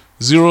repeat,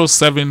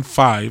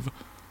 075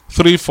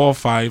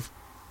 345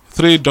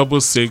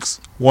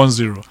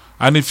 36610.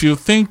 And if you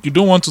think you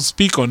don't want to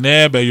speak on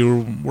air, but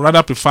you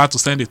rather prefer to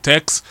send a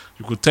text,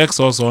 you could text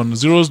us on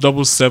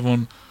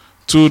 077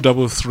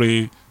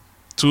 233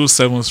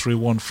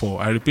 27314.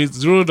 I repeat,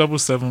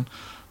 077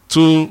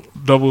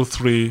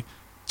 233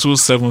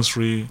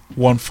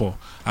 27314.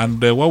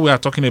 And what we are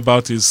talking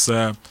about is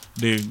the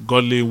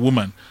godly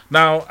woman.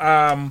 Now,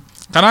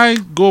 can I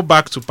go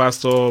back to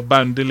Pastor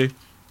Bandele?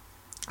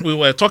 We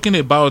were talking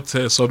about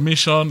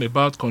submission,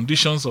 about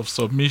conditions of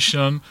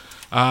submission,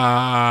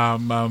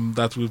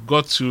 that we've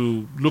got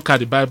to look at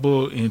the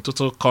Bible in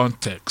total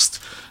context.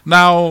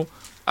 Now,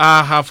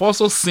 I have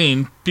also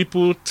seen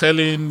people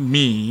telling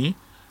me,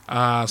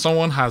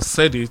 someone has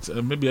said it,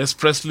 maybe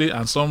expressly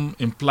and some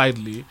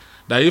impliedly,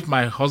 that if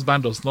my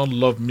husband does not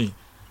love me,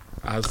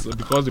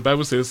 because the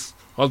Bible says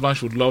husband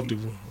should love the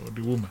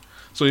woman.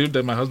 So if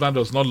my husband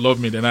does not love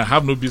me, then I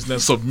have no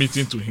business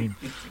submitting to him.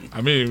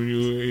 I mean,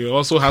 he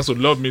also has to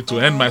love me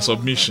to end my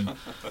submission.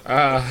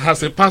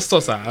 As a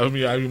pastor, sir, I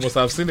mean, you must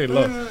have seen a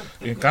lot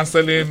in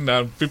counseling.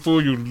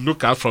 People you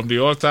look at from the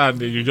altar and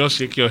you just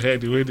shake your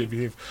head the way they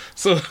behave.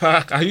 So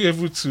are you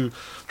able to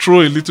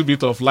throw a little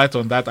bit of light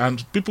on that?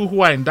 And people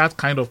who are in that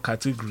kind of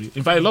category,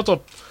 in fact,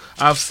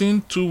 I've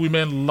seen 2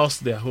 women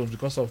lost their homes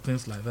because of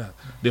things like that.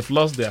 They've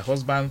lost their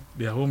husband,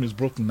 their home is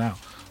broken now,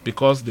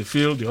 because they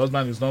feel the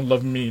husband is not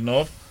loving me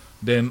enough,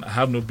 then I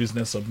have no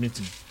business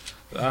submitting.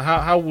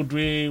 How would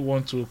we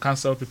want to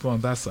counsel people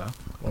on that, sir?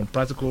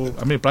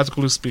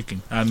 Practically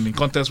speaking, and in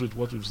context with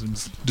what we've been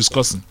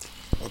discussing.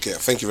 Okay,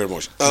 thank you very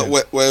much.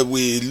 When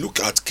we look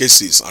at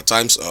cases, at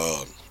times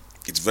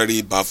it's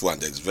very baffling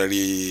and it's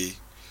very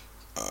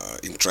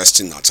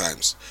interesting at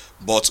times.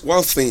 But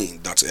one thing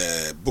that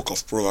book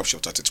of Proverbs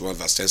chapter 31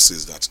 verse 10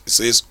 says, that it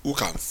says, who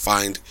can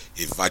find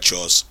a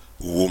virtuous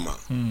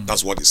woman?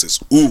 That's what it says.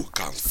 Who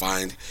can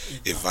find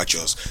a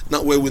virtuous?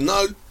 Now when we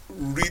now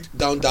read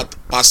down that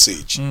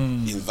passage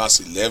in verse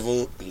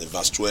 11 and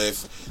verse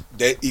 12,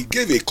 then he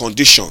gave a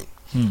condition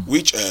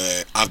which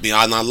have been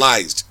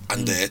analyzed,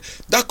 and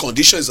that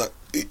condition is that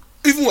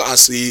even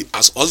as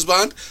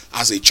husband,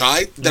 as a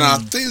child, there are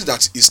things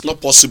that is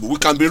not possible. We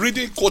can be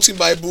reading, quoting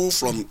Bible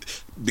from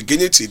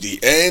beginning to the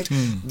end.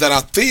 There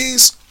are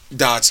things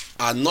that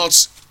are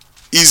not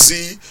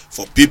easy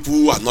for people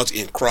who are not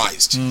in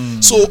Christ.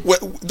 So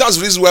that's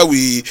the reason why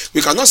we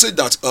cannot say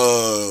that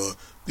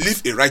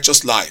live a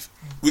righteous life.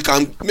 We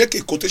can make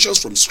a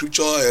quotations from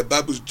scripture,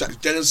 Bible,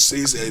 Genesis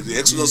says, the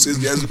Exodus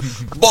says,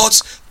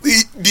 but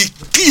the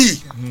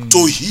key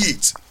to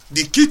it,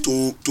 the key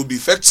to be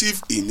effective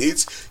in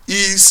it,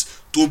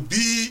 is to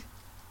be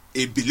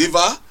a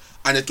believer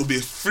and to be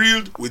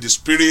filled with the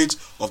Spirit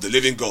of the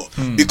living God.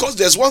 Because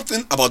there's one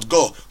thing about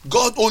God.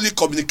 God only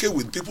communicates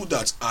with people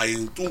that are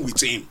in tune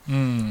with Him.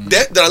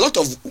 There are a lot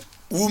of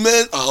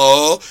women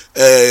or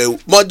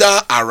mother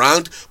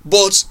around,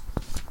 but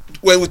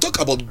when we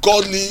talk about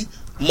godly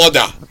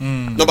mother,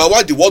 number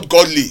one, the word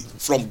godly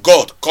from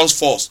God comes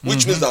first,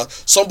 which means that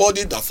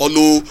somebody that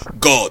follow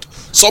God,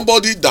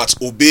 somebody that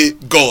obey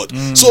God.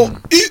 So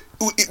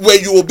when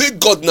you obey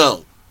God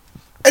now,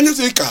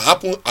 anything can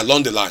happen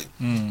along the line.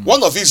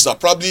 One of it is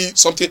that probably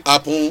something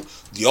happened,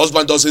 the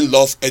husband doesn't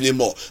love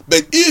anymore.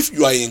 But if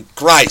you are in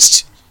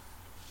Christ,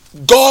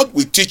 God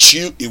will teach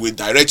you, He will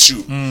direct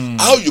you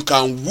how you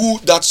can woo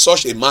that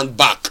such a man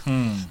back,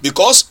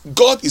 because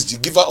God is the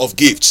giver of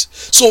gifts.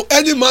 So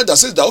any man that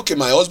says that, okay,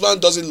 my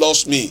husband doesn't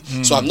love me,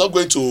 so I'm not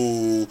going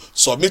to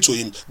submit to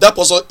him, that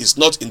person is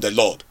not in the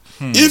Lord.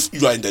 If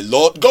you are in the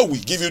Lord, God will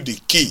give you the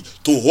key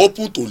to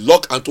open, to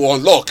lock, and to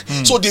unlock.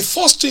 So the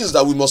first things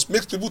that we must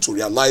make people to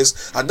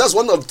realize, and that's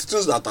one of the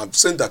things that I'm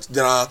saying, that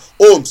there are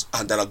homes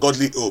and there are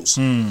godly homes.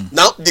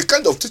 Now, the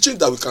kind of teaching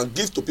that we can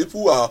give to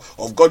people who are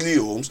of godly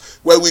homes,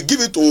 when we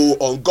give it to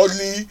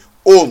ungodly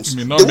homes,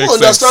 they won't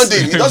understand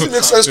it. It doesn't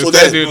make sense to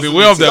them. The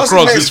way of the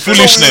cross is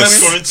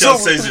foolishness.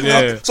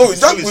 So we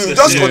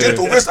just continue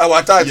to waste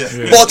our time.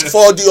 But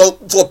for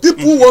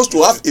people who wants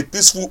to have a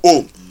peaceful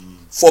home,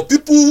 for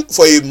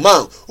a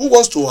man who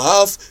wants to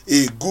have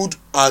a good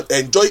and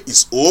enjoy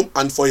his home,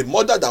 and for a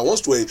mother that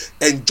wants to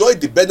enjoy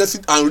the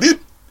benefit and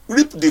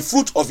reap the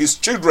fruit of his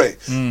children,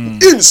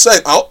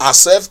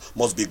 herself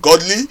must be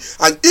godly.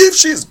 And if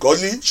she is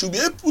godly, she'll be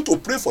able to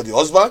pray for the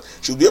husband,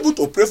 she'll be able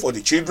to pray for the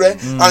children,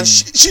 and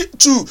she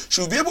too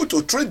she'll be able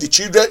to train the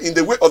children in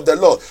the way of the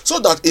Lord, so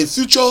that in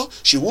future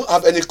she won't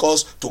have any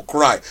cause to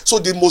cry. So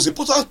the most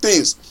important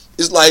things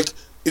is, like,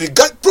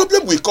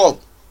 problem will come.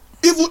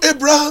 Even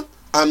Abraham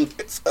and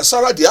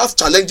Sarah, they have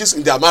challenges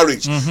in their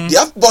marriage.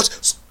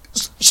 But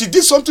she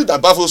did something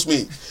that baffles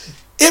me.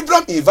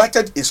 Abraham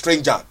invited a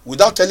stranger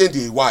without telling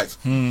the wife.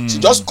 She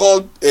just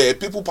called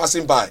people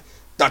passing by,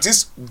 that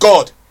is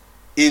God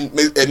in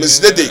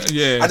Melchizedek,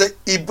 and then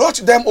he brought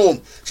them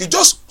home. She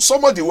just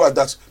summoned the word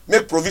that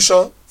make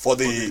provision for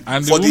the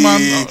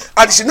woman,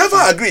 and she never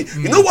agreed.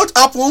 You know what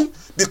happened?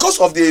 Because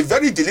of the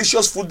very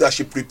delicious food that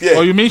she prepared.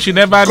 Oh, you mean she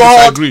never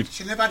disagreed?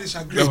 She never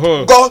disagreed.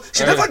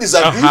 She never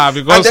disagreed.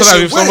 Because so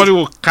that if somebody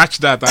will catch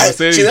that and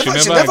say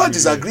she never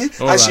disagreed,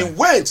 and she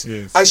went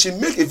and she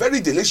made a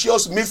very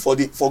delicious meal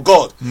for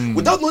God,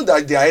 without knowing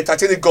that they are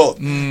entertaining God.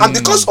 And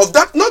because of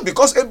that, not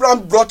because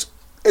Abraham brought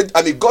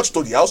God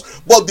to the house,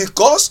 but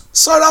because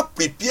Sarah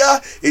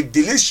prepared a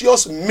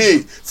delicious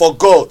meal for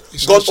God,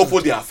 God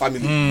opened their family.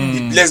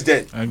 He blessed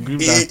them.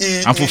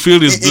 And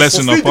fulfilled His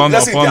blessing upon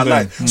their them.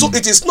 life. So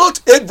it is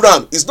not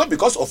Abraham. It's not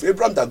because of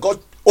Abraham that God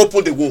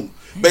opened the womb,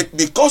 but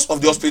because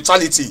of the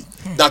hospitality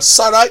that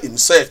Sarah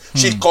himself,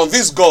 she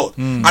convinced God.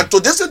 And to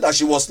the extent that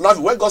she was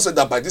laughing when God said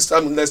that by this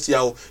time next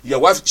year your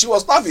wife, she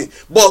was laughing.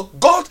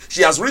 But God,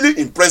 she has really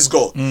impressed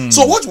God.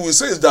 So what we will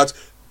say is that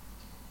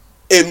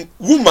a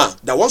woman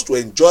that wants to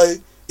enjoy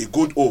a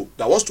good home,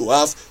 that wants to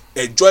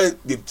enjoy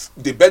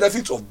the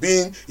benefits of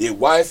being a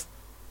wife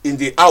in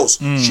the house,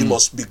 she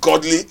must be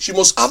godly, she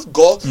must have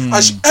God,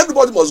 and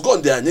everybody must go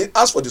on their knees,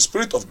 ask for the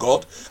Spirit of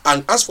God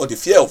and ask for the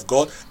fear of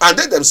God, and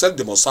they themselves,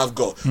 they must serve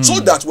God, so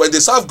that when they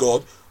serve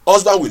God,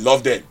 husband will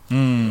love them.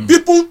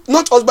 People,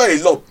 not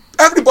husband alone,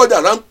 everybody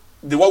around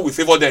the world will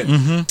favor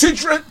them.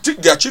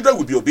 Their children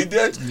will be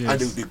obedient, and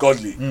they will be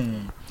godly.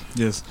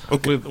 Yes,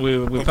 okay.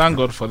 We thank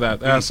God for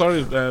that.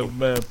 Sorry,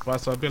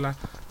 Pastor Abela,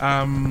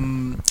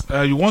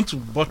 you want to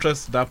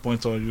buttress that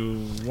point, or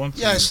you want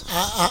to? Yes,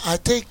 I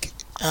think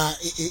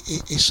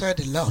he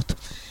said a lot.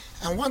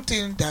 And one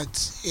thing that,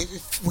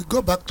 if we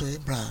go back to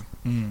Abraham,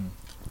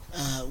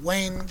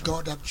 when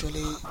God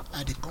actually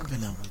had a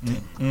covenant with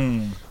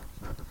him,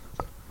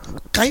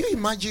 can you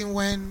imagine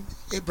when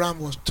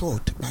Abraham was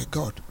told by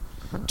God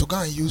to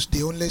go and use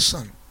the only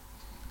son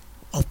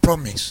of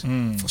promise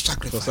for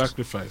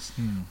sacrifice?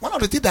 One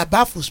of the things that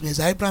baffles me is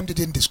that Abraham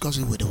didn't discuss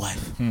it with the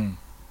wife.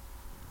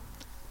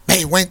 But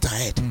he went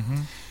ahead.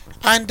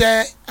 And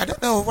I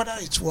don't know whether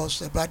it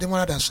was Brother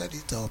Mola that said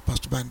it or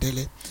Pastor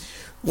Bandele.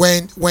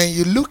 When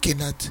you're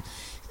looking at,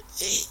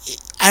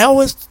 I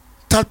always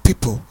tell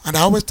people, and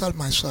I always tell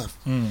myself,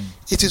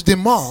 it is the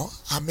more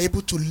I'm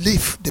able to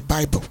live the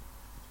Bible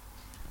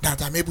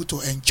that I'm able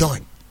to enjoy.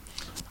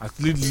 At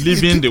least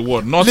living the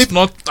word, not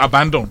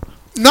abandon.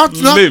 Not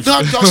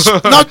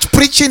just not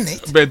preaching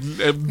it, but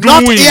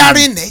not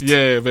hearing it.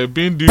 Yeah, but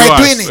being doing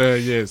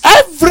it. Yes.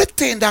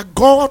 Everything that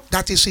God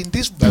that is in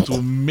this book, that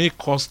will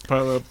make us.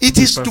 It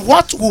is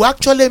what will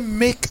actually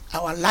make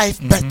our life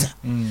better.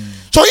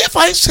 So if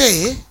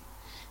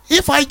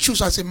I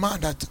choose as a man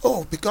that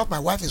because my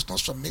wife is not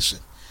submissive,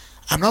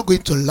 I'm not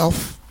going to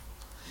love.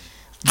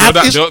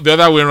 The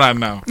other way around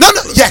now. No,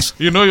 yes.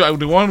 You know,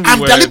 the one I'm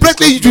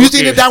deliberately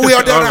using it that way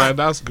or the other. Right,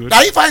 that's good.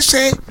 That if I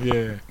say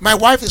my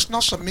wife is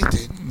not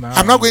submitting,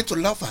 I'm not going to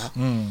love her.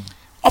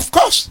 Of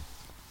course.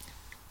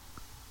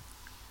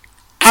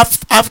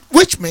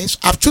 Which means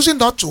I've chosen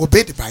not to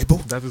obey the Bible.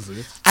 That is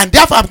it. And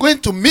therefore I'm going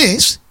to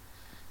miss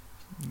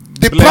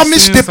the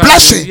promise, the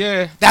blessing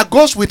that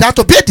goes with that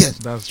obedience.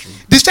 That's true.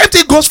 The same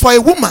thing goes for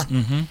a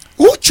woman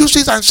who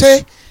chooses and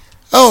say,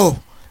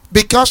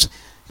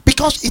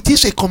 because it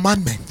is a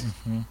commandment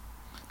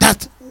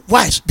that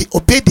wives be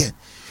obedient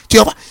to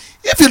your.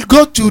 If you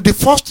go to the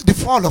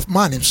fall of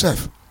man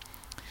himself,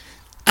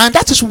 and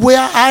that is where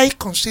I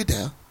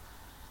consider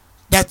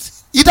that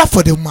either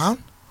for the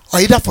man or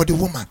either for the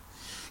woman,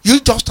 you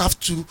just have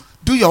to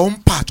do your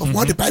own part of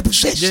what the Bible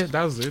says. Yeah,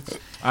 that's it.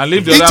 And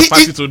leave the other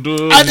party to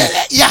do.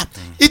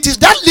 It is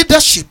that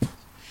leadership.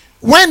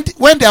 When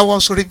there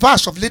was a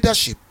reverse of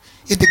leadership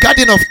in the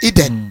Garden of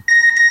Eden.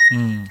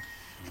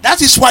 That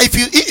is why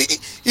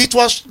it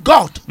was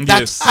God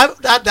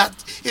that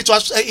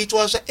it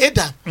was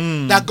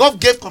Adam that God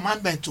gave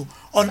commandment to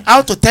on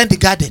how to tend the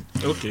garden,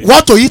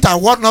 what to eat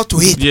and what not to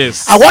eat.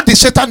 Yes. And what did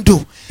Satan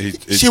do?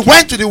 She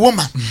went to the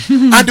woman,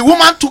 and the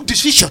woman took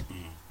decision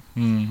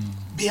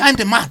behind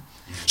the man.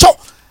 So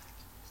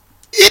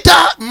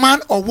either man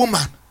or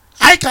woman,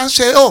 I can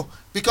say,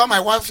 because my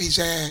wife is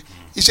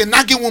a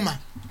nagging woman,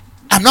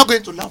 I'm not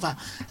going to love her.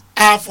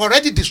 I've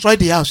already destroyed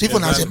the house,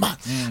 even as a man.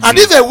 And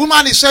if a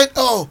woman is saying,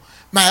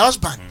 my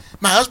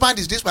husband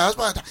is this, my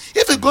husband is that.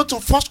 If you go to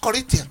 1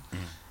 Corinthians,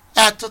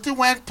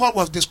 when Paul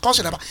was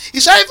discussing about, he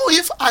said, even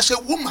if as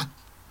a woman,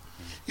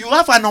 you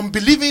have an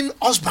unbelieving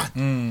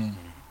husband,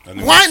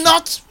 why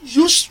not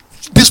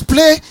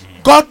display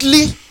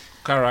godly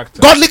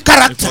character?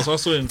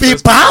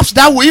 Perhaps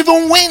that will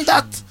even win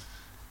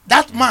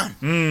that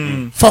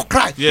man for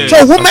Christ. Yeah.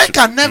 So women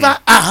can never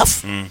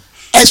have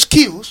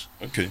excuse.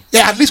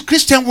 Yeah, at least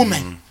Christian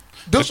women.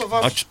 Those of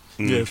us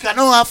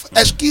cannot have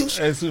excuse.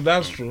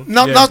 That's true.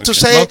 Not to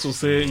say to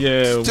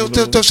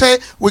say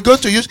we're going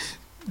to use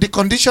the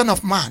condition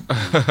of man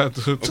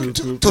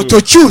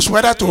to choose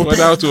whether to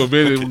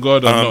obey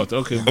God or not.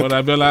 Okay, but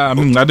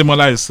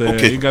Ademola is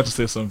eager to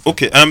say something.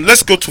 Okay,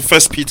 let's go to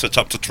 1 Peter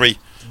chapter 3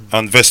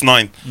 and verse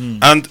 9.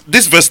 And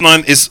this verse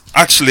 9 is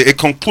actually a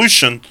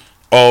conclusion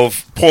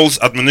of Paul's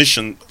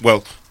admonition,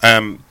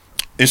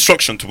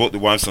 instruction to both the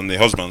wives and the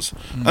husbands.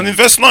 And in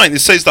verse 9 it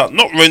says that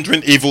not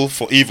rendering evil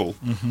for evil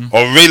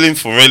or railing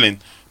for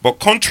railing, but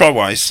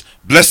contrariwise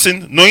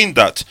blessing, knowing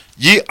that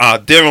ye are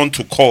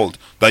thereunto called,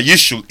 that ye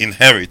should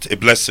inherit a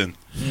blessing.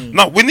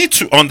 Now we need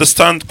to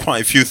understand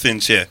quite a few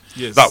things here.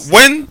 That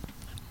when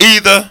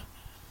either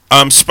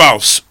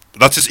spouse,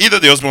 that is either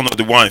the husband or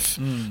the wife,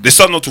 they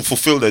start not to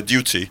fulfill their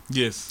duty,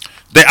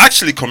 they're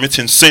actually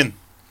committing sin.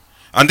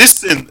 And this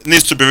sin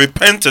needs to be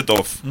repented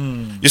of.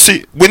 You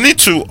see, we need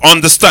to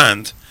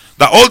understand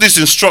that all these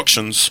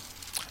instructions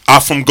are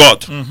from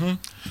God.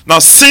 Now,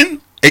 sin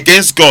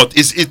against God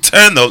is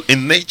eternal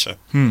in nature.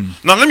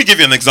 Now, let me give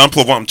you an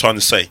example of what I'm trying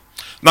to say.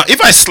 Now,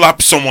 if I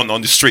slap someone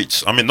on the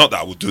streets, I mean, not that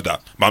I would do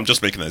that, but I'm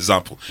just making an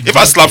example. If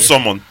I slap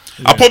someone,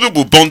 I probably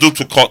will bundle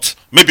to court,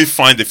 maybe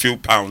find a few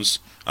pounds,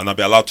 and I'll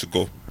be allowed to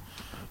go.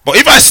 But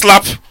if I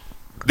slap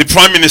the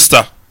Prime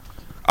Minister,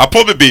 I'll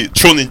probably be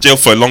thrown in jail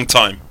for a long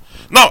time.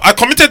 Now, I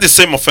committed the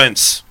same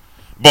offense,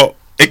 but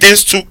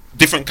against two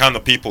different kind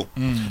of people.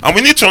 And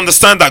we need to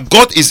understand that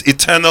God is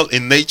eternal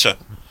in nature.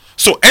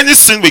 So any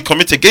sin we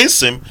commit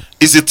against him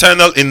is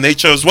eternal in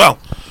nature as well.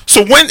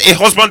 So when a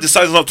husband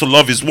decides not to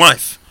love his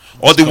wife,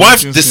 or the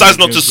wife decides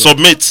not to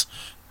submit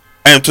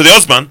to the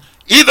husband,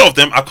 either of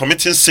them are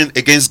committing sin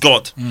against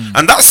God.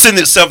 And that sin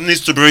itself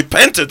needs to be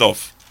repented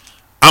of.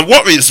 And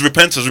what is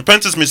repentance?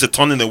 Repentance means a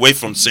turning away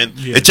from sin,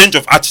 a change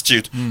of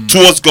attitude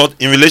towards God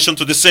in relation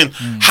to the sin.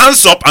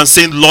 Hands up and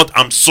saying, Lord,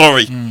 I'm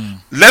sorry.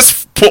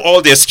 Let's put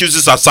all the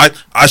excuses aside.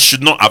 I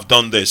should not have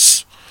done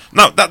this.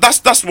 Now,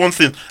 that's one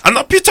thing. And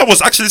now Peter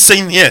was actually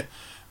saying here,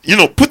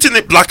 putting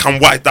it black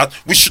and white, that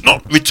we should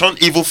not return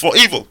evil for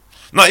evil.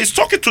 Now, he's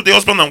talking to the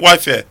husband and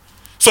wife here.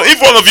 So if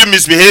one of you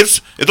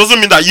misbehaves, it doesn't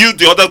mean that you,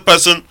 the other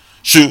person,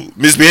 should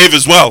misbehave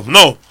as well.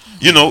 No.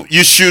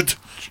 You should...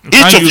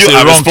 Each of you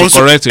are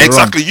responsible.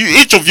 Exactly.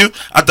 Each of you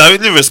are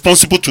directly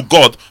responsible to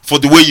God for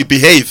the way you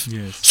behave.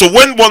 So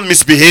when one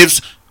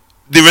misbehaves,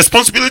 the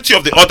responsibility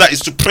of the other is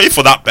to pray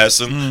for that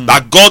person,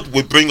 that God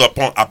will bring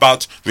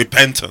about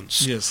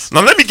repentance. Yes.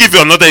 Now let me give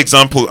you another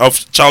example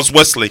of Charles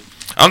Wesley.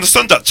 I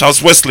understand that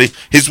Charles Wesley,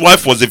 his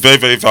wife was a very,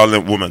 very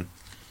violent woman,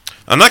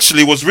 and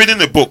actually was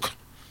reading a book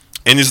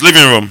in his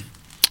living room,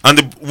 and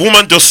the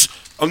woman just,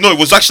 it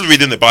was actually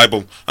reading the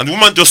Bible, and the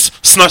woman just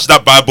snatched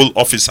that Bible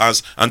off his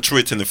hands and threw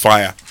it in the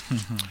fire.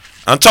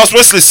 And Charles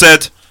Wesley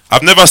said,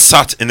 "I've never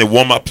sat in a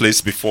warmer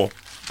place before,"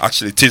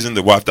 actually teasing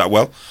the wife that,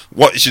 well,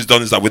 what she's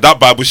done is that with that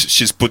Bible,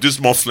 she's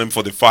produced more flame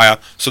for the fire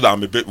so that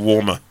I'm a bit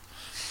warmer.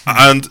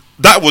 And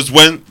that was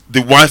when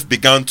the wife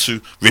began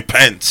to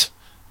repent,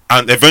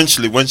 and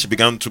eventually when she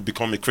began to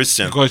become a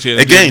Christian. Because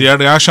again, the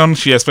reaction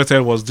she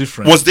expected was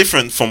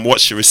different. From what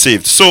she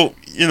received. So,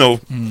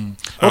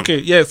 okay,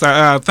 yes,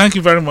 thank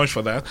you very much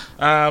for that.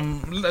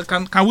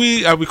 Can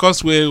we,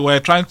 because we were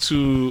trying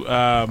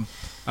to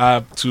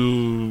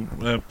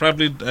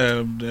probably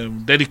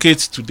dedicate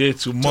today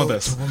to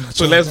mothers.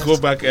 So let's go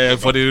back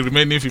for the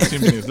remaining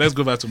 15 minutes. Let's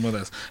go back to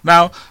mothers.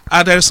 Now,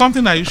 there is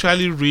something I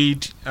usually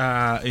read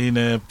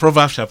in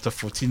Proverbs chapter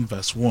 14,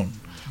 verse 1,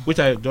 which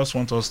I just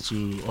want us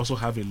to also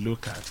have a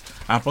look at.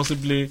 And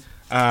possibly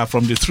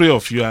from the three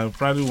of you, I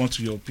probably want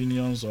your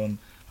opinions on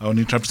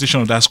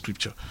interpretation of that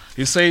scripture.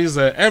 It says,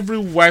 every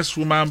wise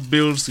woman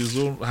builds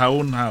her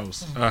own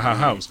house, her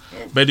house,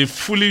 but the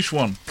foolish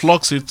one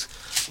plucks it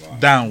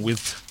down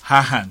with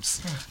her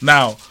hands.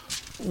 Now,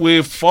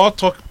 we've all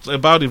talked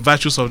about the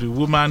virtues of the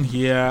woman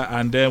here,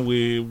 and then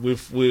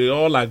we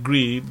all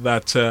agree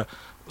that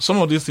some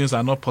of these things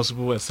are not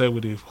possible except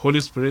with the Holy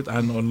Spirit,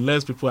 and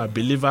unless people are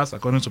believers,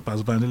 according to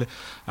Pastor Bandele,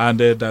 and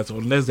that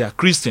unless they are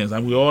Christians,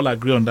 and we all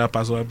agree on that.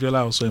 Pastor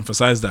Abiola also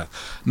emphasized that.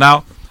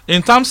 Now,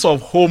 in terms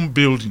of home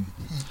building,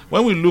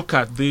 when we look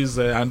at this,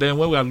 and then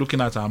when we are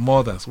looking at our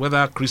mothers,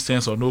 whether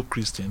Christians or no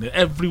Christian,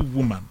 every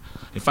woman,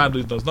 in fact,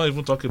 it does not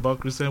even talk about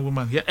Christian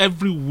women here,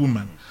 every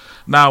woman.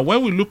 Now,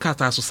 when we look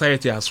at our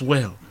society as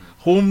well,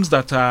 homes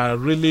that are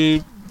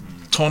really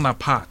torn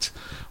apart,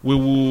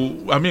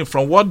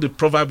 from what the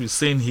proverb is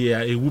saying here,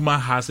 a woman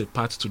has a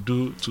part to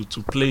do,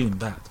 to play in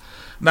that.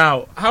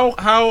 Now,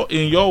 how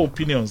in your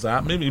opinions,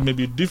 maybe it may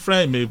be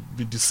different, it may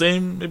be the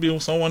same, maybe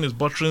someone is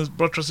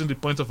buttressing the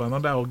point of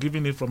another or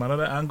giving it from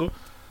another angle.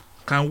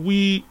 Can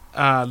we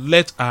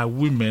let our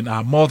women,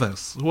 our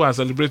mothers who are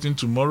celebrating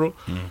tomorrow,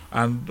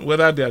 and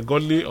whether they are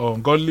godly or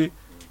ungodly,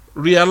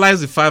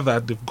 realize the fact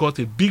that they've got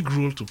a big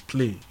role to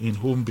play in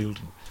home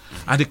building,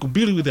 and they could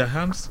build it with their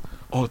hands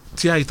or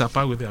tear it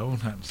apart with their own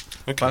hands?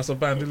 Okay. Pastor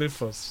Bandele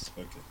first.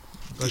 Okay.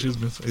 Because he's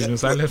been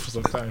silent for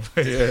some time.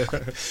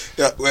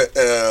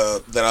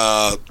 Well, there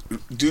are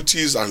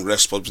duties and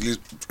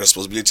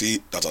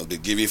responsibility that has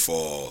been given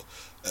for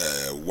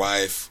a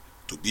wife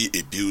to be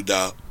a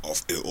builder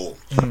of a home.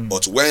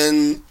 But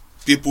when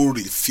people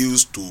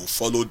refuse to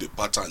follow the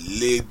pattern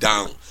laid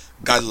down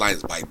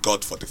guidelines by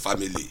God for the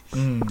family,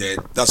 then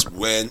that's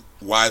when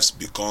wives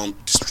become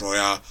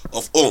destroyer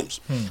of homes.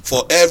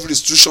 For every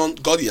institution,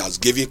 God has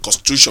given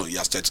constitution, he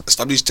has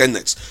established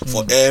tenets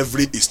for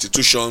every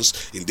institutions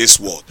in this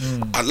world.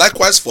 And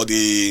likewise for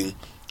the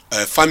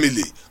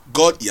family,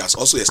 God, he has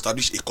also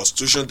established a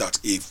constitution that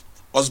if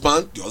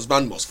the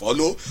husband must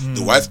follow,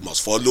 the wife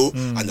must follow,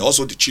 and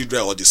also the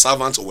children or the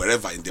servants or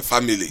wherever in the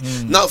family.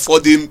 Now, for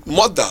the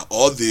mother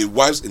or the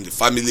wives in the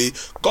family,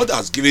 God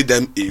has given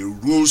them a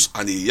rules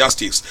and a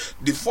yardsticks.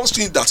 The first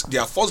thing that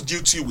their first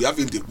duty we have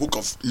in the book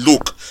of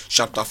Luke,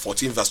 chapter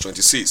 14, verse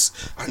 26,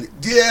 and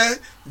there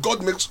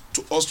God makes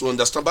us to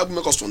understand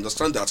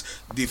that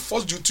the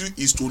first duty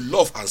is to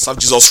love and serve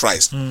Jesus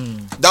Christ.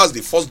 That's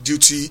the first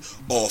duty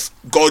of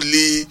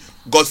godly,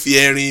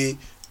 God-fearing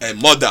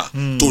mother,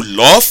 to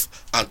love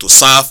and to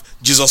serve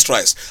Jesus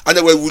Christ. And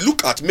then when we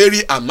look at Mary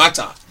and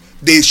Martha,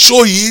 they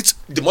show it,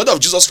 the mother of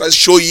Jesus Christ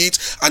show it,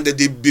 and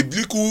the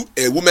biblical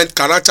woman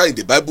character in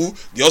the Bible,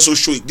 they also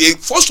show it. They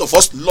first of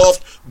all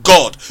loved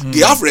God. They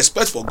have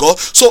respect for God.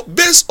 So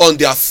based on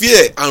their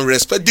fear and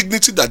respect,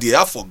 dignity that they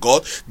have for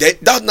God,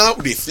 that now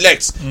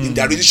reflects in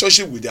their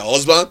relationship with their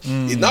husband.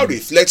 It now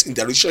reflects in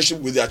their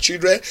relationship with their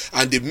children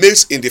and the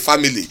mates in the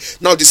family.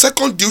 Now the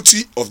second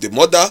duty of the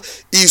mother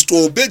is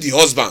to obey the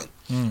husband.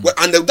 Well,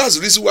 and that's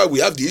the reason why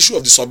we have the issue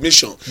of the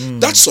submission.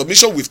 That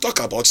submission we've talked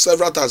about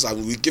several times,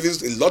 and we give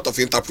it a lot of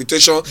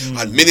interpretation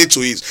and meaning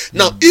to it.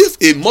 Now, if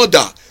a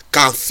mother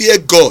can fear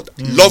God,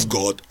 love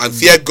God, and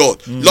fear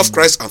God, love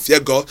Christ and fear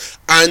God,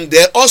 and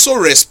they also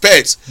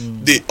respect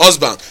the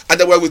husband. And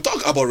then when we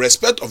talk about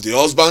respect of the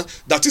husband,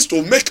 that is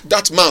to make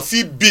that man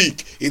feel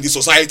big in the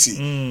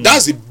society.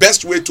 That's the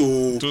best way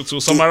to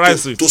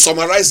summarize it. To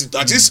summarize it.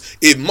 That is,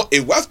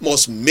 a wife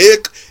must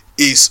make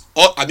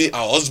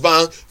our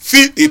husband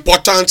feel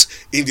important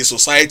in the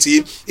society.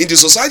 In the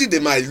society, they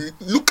might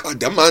look at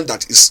the man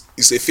that is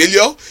a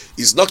failure,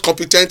 is not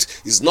competent,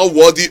 is not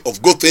worthy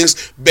of good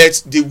things.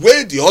 But the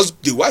way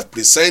the wife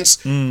presents,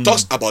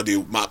 talks about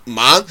the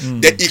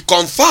man, then he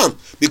confirm,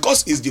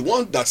 because he's the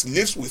one that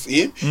lives with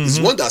him, he's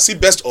the one that sees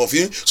best of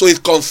him. So he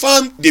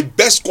confirm the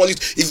best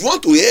quality. If you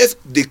want to have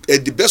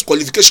the best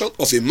qualification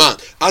of a man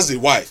as a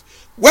wife,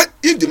 when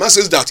if the man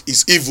says that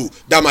is evil,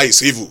 that man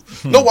is evil.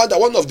 No wonder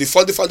one of the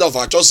founding father of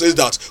our church says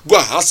that go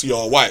and ask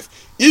your wife.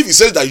 If he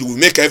says that you will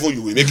make heaven,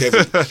 you will make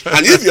heaven.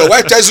 And if your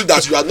wife tells you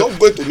that you are not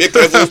going to make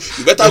heaven,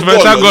 you better go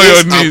on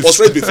your knees and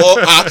prostrate before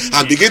her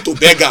and begin to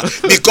beg her,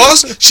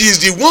 because she is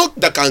the one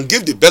that can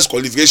give the best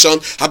qualification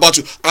about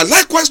you. And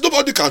likewise,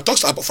 nobody can talk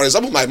about, for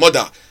example, my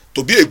mother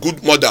to be a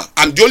good mother.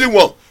 I'm the only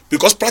one.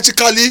 Because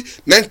practically,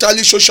 mentally,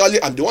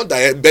 socially, I'm the one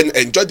that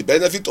enjoy the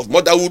benefit of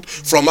motherhood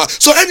from her.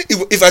 So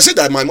if I say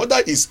that my mother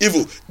is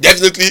evil,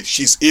 definitely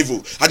she's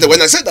evil. And then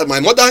when I say that my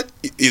mother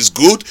is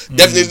good,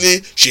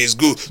 definitely she is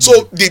good.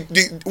 So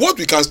what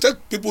we can tell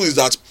people is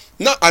that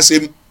now as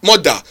a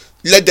mother,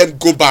 let them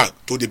go back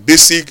to the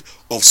basic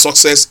of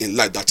success in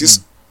life. That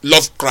is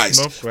love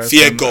Christ,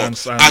 fear God,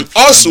 and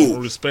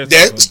also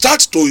then start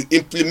to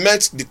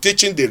implement the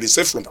teaching they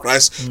receive from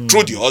Christ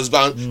through the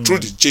husband, through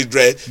the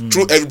children,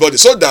 through everybody,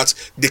 so that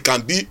they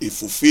can be a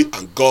fulfilled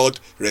and God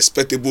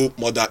respectable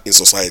mother in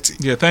society.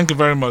 Yeah, thank you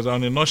very much.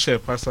 On a nutshell,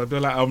 Pastor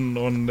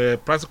Abiola,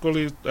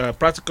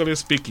 practically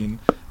speaking,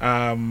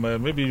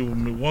 maybe you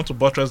want to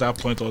buttress that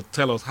point or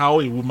tell us how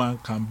a woman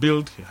can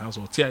build a house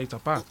or tear it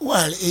apart.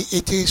 Well,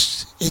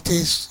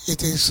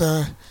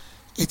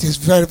 it is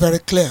very, very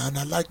clear, and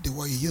I like the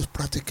way you use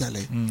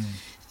practically.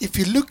 If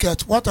you look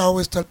at what I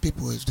always tell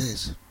people is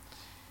this: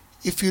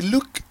 if you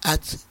look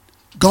at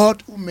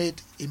God who made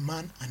a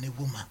man and a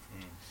woman,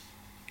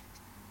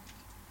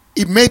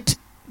 He made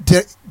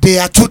they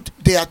are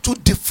two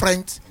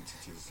different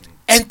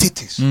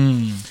entities.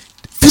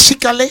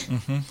 Physically,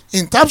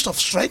 in terms of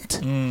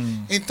strength,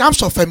 in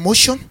terms of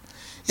emotion,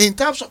 in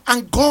terms of,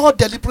 and God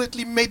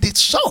deliberately made it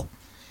so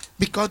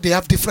because they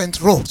have different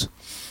roles.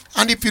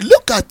 And if you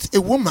look at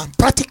a woman,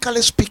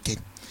 practically speaking,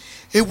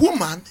 a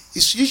woman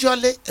is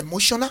usually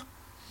emotional,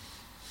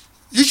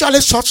 usually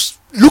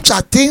looks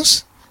at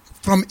things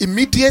from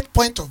immediate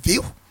point of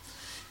view,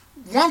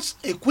 wants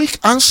a quick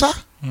answer,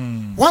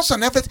 wants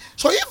an everything.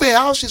 So if a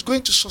house is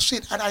going to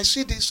succeed, and I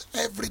see this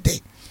every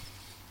day,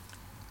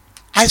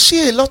 I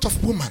see a lot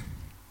of women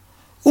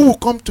who will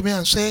come to me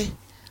and say,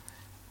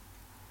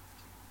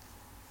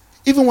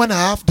 even when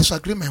I have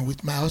disagreement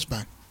with my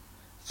husband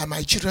and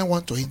my children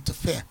want to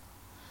interfere,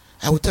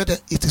 I will tell them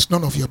it is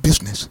none of your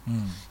business.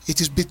 It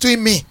is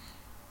between me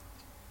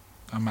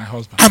and my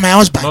husband.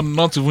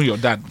 Not even your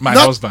dad, my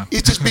husband.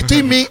 It is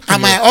between me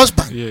and my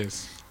husband.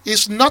 Yes.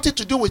 It's nothing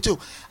to do with you.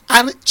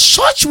 And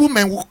such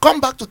women will come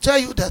back to tell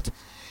you that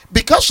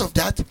because of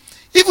that,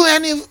 even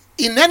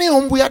in any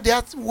home where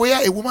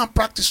a woman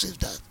practices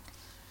that,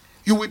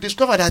 you will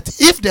discover that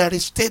if there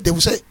is state, they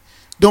will say,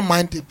 don't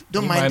mind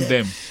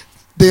them.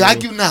 They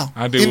argue now.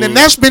 In the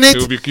next minute, they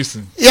will be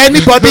kissing.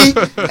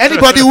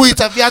 Anybody who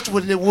interferes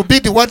will be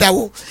the one that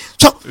will.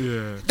 So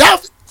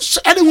that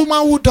any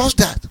woman who does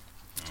that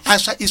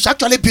is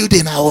actually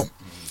building her home.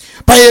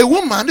 But a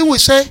woman who will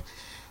say,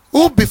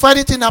 who before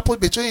anything happens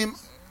between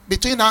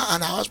her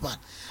and her husband,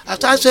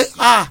 after I say,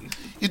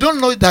 you don't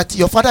know that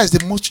your father is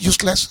the most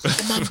useless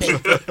human being.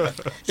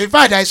 In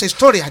fact, there is a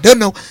story. I don't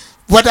know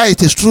whether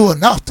it is true or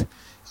not.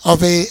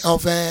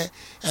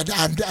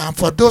 And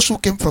for those who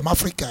came from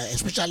Africa,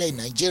 especially in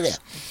Nigeria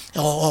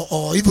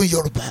or even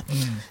Yoruba,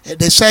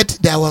 they said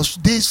there was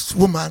this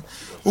woman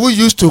who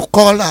used to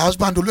call her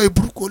husband Oloy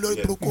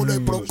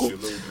Bruku.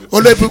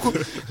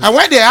 And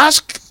when they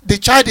asked the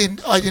child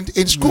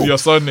in school, your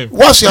surname,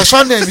 what's your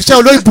surname? He said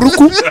Oloy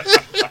Bruku.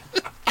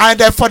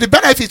 And for the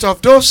benefit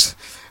of those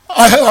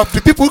of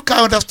the people who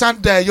can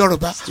understand the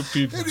Yoruba,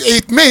 stupid.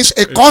 It means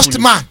a cursed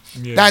man.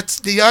 Yeah. That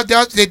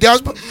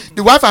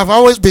the wife have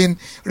always been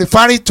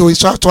referring to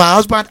her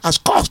husband as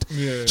cursed.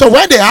 Yeah. So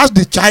when they asked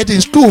the child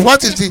in school,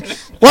 what's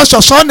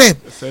your surname?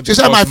 She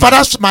said, my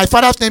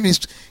father's name is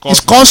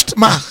cursed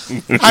man.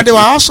 And they were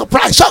all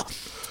surprised. So,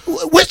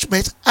 which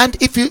means, and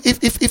if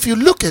you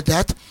look at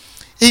that,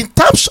 in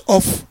terms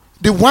of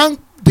the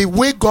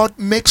way God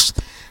makes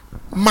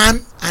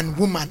man and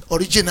woman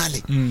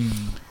originally,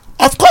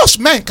 of course,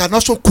 men can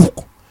also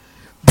cook,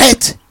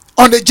 but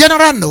on a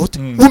general note,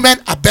 women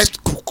are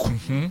best cook.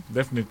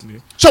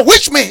 Definitely. So,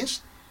 which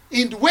means,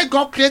 in the way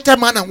God created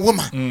man and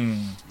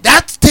woman,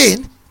 that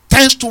thing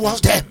tends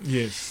towards them.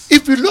 Yes.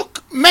 If you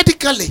look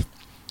medically,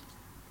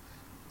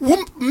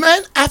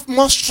 men have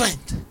more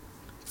strength,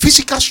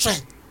 physical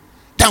strength,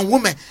 than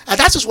women, and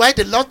that is why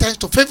the Lord tends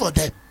to favor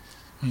them.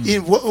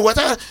 In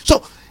whatever.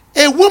 So,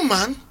 a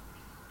woman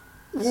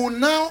will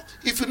now,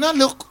 if you now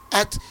look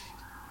at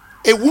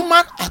a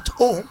woman at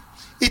home,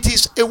 it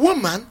is a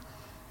woman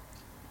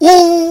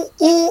who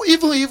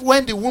even if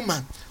when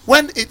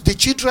the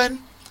children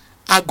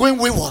are going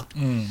wayward,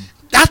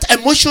 that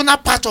emotional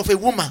part of a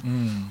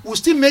woman will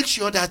still make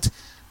sure that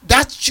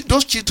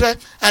those children,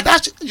 and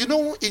that,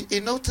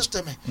 in Old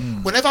Testament,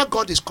 whenever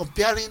God is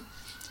comparing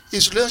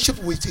his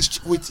relationship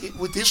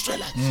with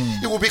Israelites,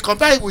 he will be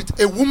comparing with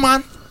a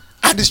woman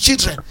and his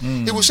children.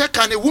 He will say,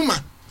 can a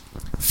woman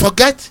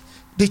forget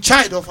the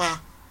child of her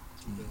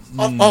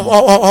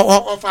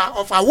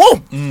of her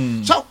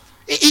womb? So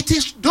it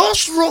is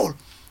those roles.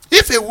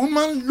 If a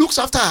woman looks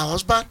after her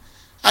husband,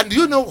 and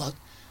you know what?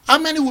 How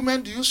many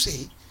women do you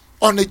see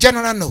on a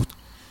general note,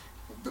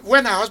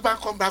 when her husband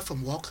come back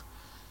from work,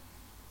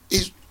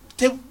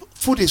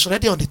 food is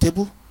ready on the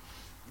table.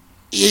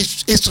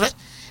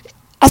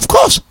 Of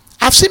course,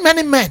 I've seen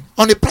many men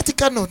on a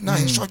practical note now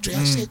in surgery.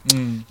 I said,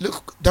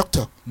 look,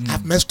 doctor,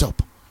 I've messed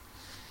up.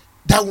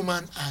 That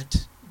woman had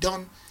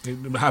done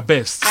her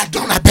best. Had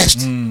done her best.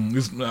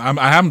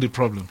 I am the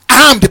problem.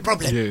 I am the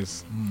problem.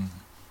 Yes.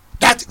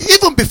 That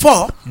even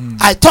before,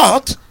 I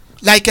thought,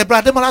 like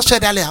Brother Demola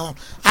said earlier on,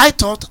 I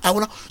thought I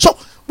would not. So,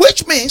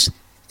 which means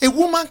a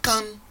woman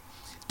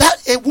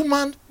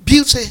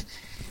builds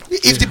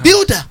if the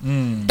builder,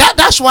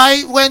 that's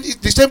why when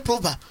the same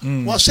proverb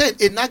was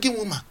said, a nagging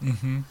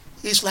woman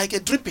is like a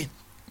dripping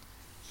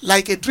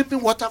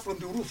water from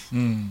the roof.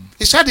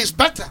 He said it's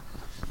better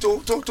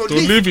to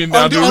live in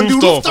the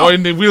rooftop or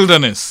in the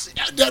wilderness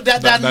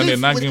than a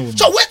nagging woman.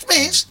 So which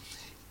means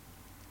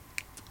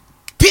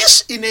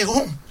peace in a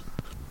home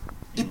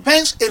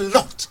depends a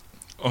lot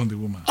on the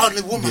woman.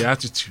 The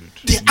attitude.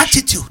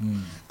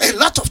 A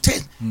lot of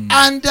things.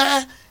 And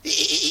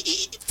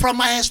from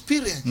my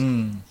experience,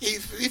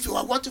 if you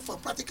are wanting for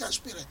practical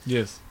experience,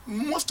 yes,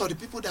 most of the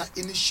people that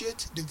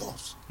initiate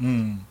divorce,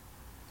 I'm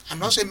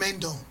not saying men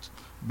don't,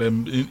 but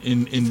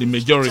in the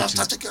majority,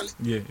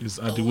 is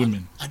at the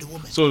women.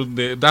 So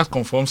that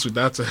conforms with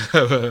that.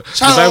 The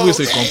Bible is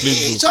a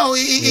complete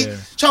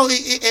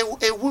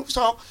book.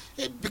 So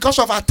because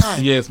of our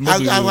time, yes,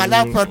 I will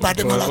allow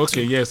Brother Demola.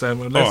 Okay, yes,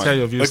 let's hear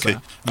your views. Okay,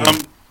 sir.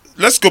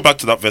 Let's go back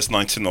to that verse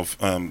 19 of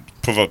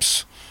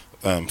Proverbs.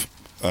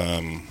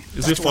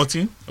 Is it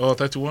 14 or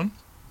 31?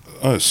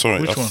 Oh,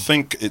 sorry. I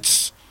think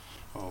it's...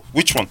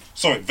 which one?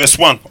 Sorry, verse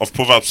 1 of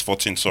Proverbs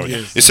 14, sorry.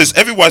 Yes, it says,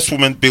 every wise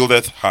woman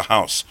buildeth her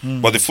house,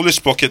 but the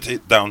foolish pocket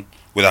it down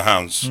with her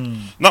hands.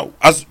 Now,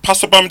 as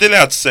Pastor Bamdele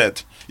had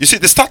said, you see,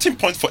 the starting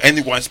point for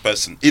any wise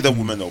person, either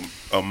woman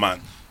or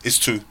man, is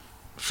to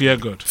fear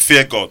God.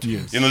 Fear God.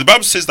 Yes. You know, the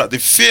Bible says that the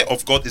fear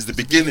of God is the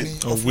beginning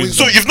of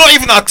wisdom. So you've not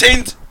even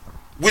attained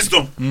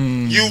wisdom.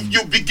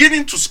 You're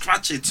beginning to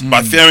scratch it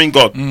by fearing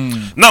God.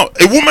 Now,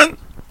 a woman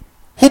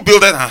who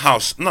builded her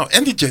house. Now,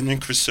 any genuine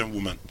Christian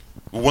woman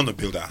will want to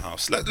build her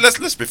house.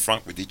 Let's be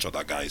frank with each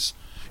other, guys.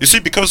 You see,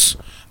 because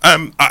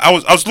I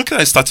was looking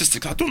at a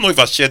statistic. I don't know if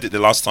I shared it the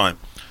last time.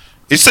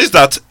 It says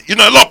that, you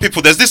know, a lot of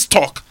people, there's this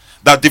talk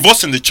that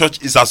divorce in the church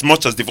is as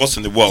much as divorce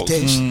in the world.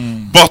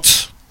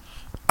 But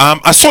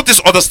I saw this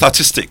other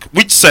statistic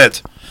which said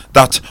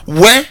that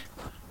where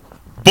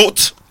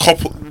both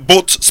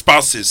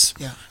spouses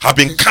have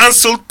been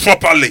cancelled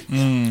properly,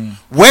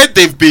 where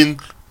they've been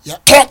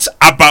taught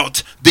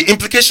about the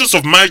implications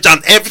of marriage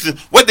and everything,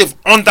 where they've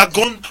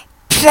undergone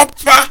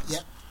proper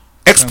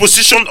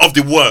exposition of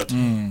the word.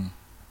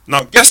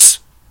 Now, guess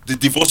the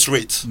divorce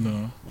rate?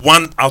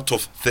 1 out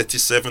of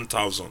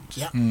 37,000.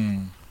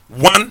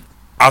 1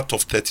 out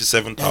of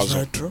 37,000. That's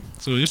very true.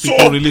 So if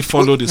people really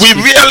follow the scripture,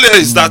 we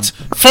realize that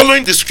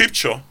following the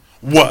scripture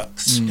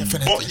works,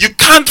 but you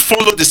can't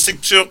follow the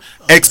scripture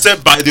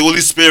except by the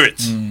Holy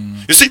Spirit.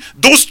 You see,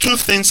 those two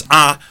things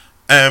are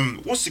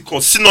what's it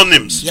called,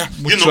 synonyms.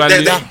 You know,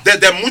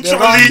 they're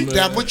mutually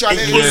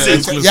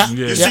inclusive.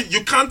 You see,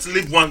 you can't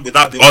live one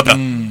without the other.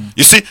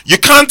 You see, you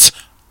can't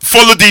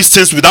follow these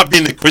things without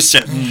being a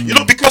Christian. You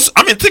know, because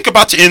I mean, think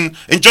about it in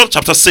John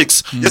chapter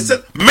 6. It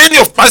said many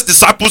of Christ's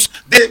disciples,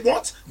 they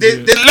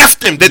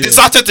left him, they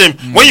deserted him.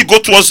 When you go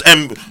towards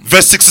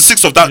verse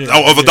 66 of that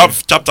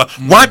chapter,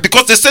 why?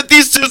 Because they said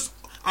these things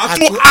are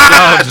too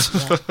hard.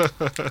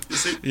 You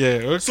see?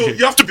 So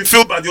you have to be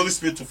filled by the Holy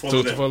Spirit to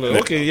follow them.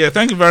 Okay,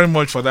 thank you very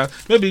much for that.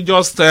 Maybe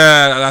just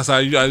as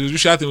I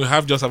usually think we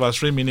have just about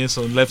 3 minutes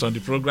left on the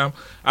program,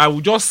 I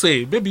would just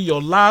say maybe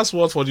your last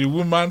word for the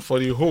woman, for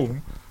the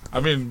home. I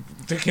mean,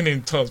 taking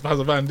in turns,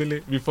 Pastor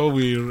Bandele, before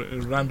we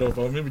round up,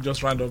 or maybe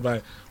just round up by,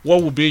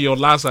 what would be your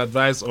last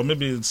advice, or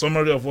maybe a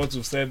summary of what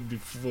you've said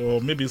before,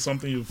 or maybe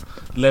something you've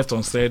left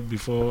unsaid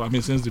before, I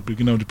mean, since the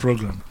beginning of the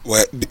program?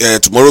 Well,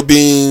 tomorrow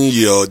being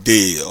your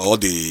day, all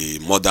the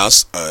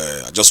mothers,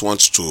 I just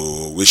want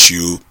to wish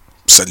you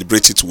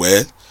celebrate it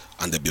well,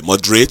 and then be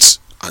moderate,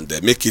 and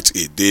then make it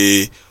a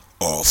day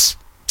of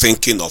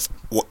thinking of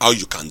how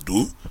you can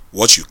do,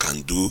 what you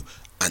can do,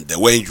 and the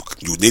way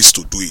you need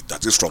to do it,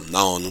 that is from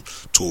now on,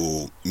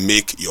 to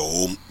make your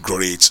home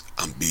great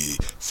and be,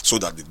 so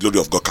that the glory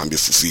of God can be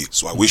fulfilled.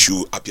 So I wish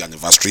you happy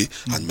anniversary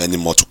and many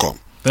more to come.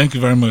 Thank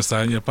you very much,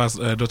 sir.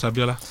 Dr.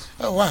 Abiola.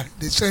 Oh, well,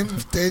 the same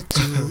thing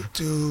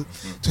to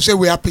say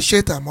we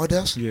appreciate our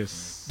mothers.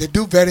 Yes. They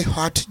do very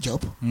hard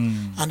job,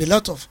 and a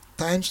lot of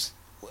times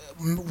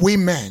we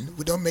men,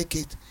 we don't make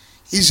it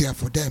easier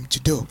for them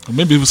to do. Or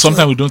maybe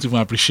sometimes we don't even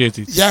appreciate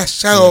it. Yes,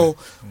 so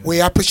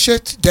we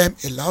appreciate them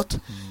a lot.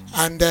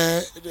 And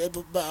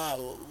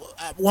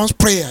one's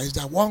prayer is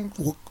that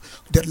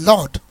the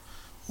Lord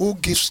who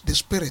gives the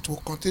Spirit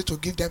will continue to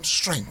give them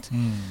strength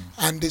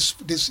and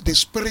the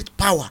Spirit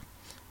power,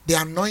 the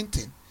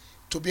anointing,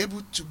 to be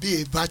able to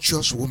be a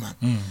virtuous woman,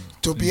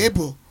 to be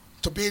able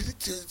to be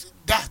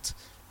that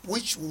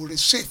which will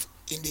receive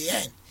in the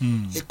end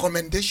a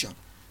commendation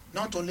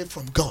not only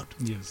from God,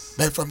 Yes.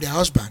 but from their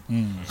husband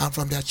and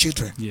from their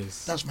children.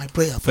 Yes. That's my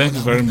prayer. Thank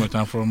you very much.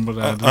 And from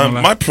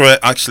my prayer,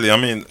 actually, I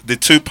mean, the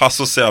two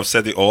pastors say I've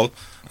said it all,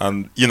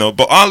 and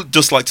but I'll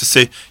just like to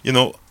say,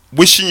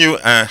 wishing you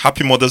a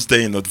happy Mother's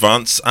Day in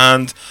advance,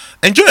 and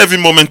enjoy every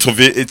moment of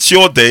it. It's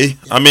your day.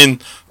 I mean,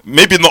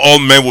 maybe not all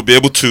men will be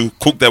able to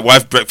cook their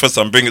wife breakfast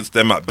and bring it to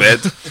them at bed,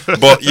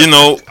 but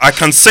I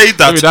can say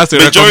that maybe that's a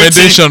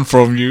recommendation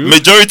from you.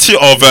 Majority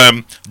of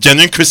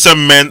genuine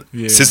Christian men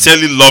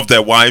sincerely love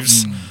their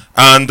wives,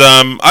 and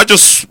I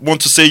just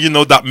want to say,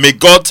 that may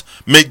God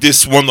make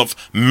this one of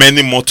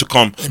many more to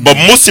come. Amen. But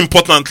most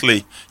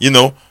importantly,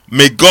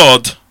 may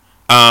God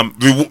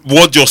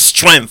reward your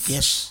strength.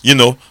 Yes.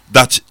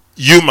 That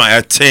you might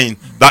attain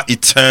that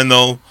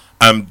eternal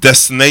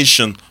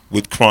destination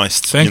with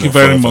Christ. Thank you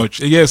very much.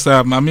 Yes,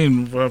 I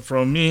mean,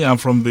 from me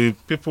and from the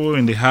people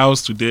in the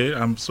house today,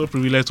 I'm so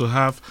privileged to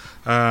have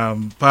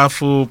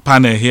powerful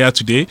panel here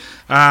today.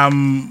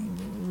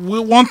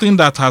 One thing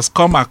that has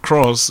come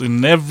across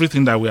in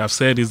everything that we have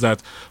said is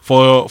that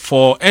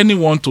for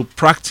anyone to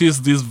practice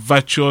these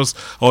virtues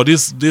or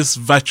these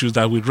virtues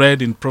that we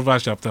read in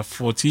Proverbs chapter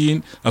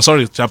 31,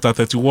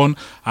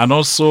 and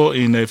also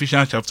in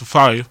Ephesians chapter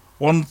 5,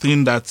 one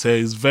thing that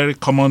is very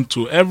common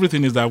to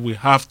everything is that we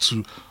have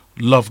to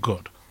love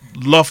God,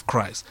 love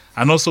Christ,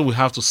 and also we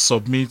have to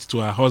submit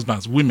to our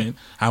husbands. Women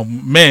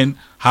and men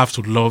have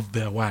to love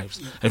their wives.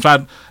 In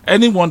fact,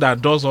 anyone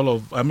that does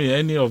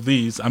any of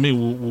these,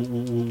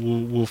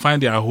 will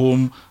find their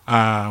home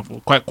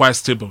quite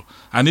stable.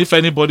 And if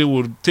anybody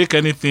would take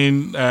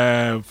anything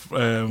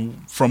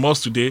from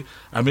us today,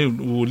 we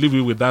will leave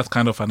you with that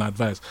kind of an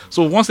advice.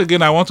 So once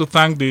again, I want to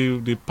thank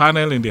the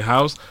panel in the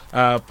house.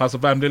 Pastor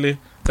Bamdele,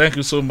 thank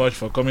you so much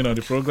for coming on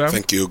the program.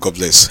 Thank you. God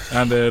bless.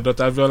 And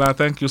Dr. Viola,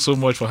 thank you so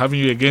much for having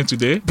you again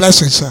today.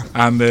 Blessings, sir.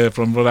 And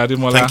from Brother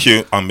Ademola, thank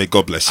you, and may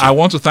God bless you. I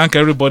want to thank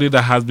everybody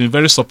that has been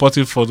very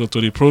supportive to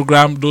the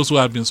program, those who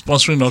have been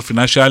sponsoring us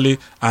financially,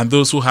 and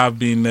those who have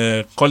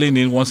been calling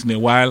in once in a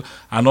while,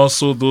 and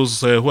also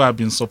those who have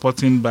been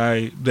supporting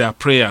by their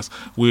prayers.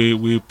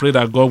 We pray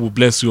that God will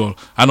bless you all.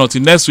 And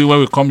until next week when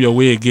we come your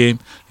way again,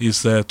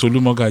 is Tolu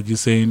Mogaji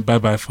saying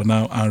bye-bye for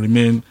now, and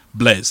remain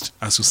blessed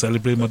as you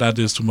celebrate Mother's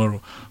Day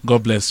tomorrow.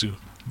 God bless you.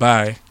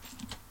 Bye.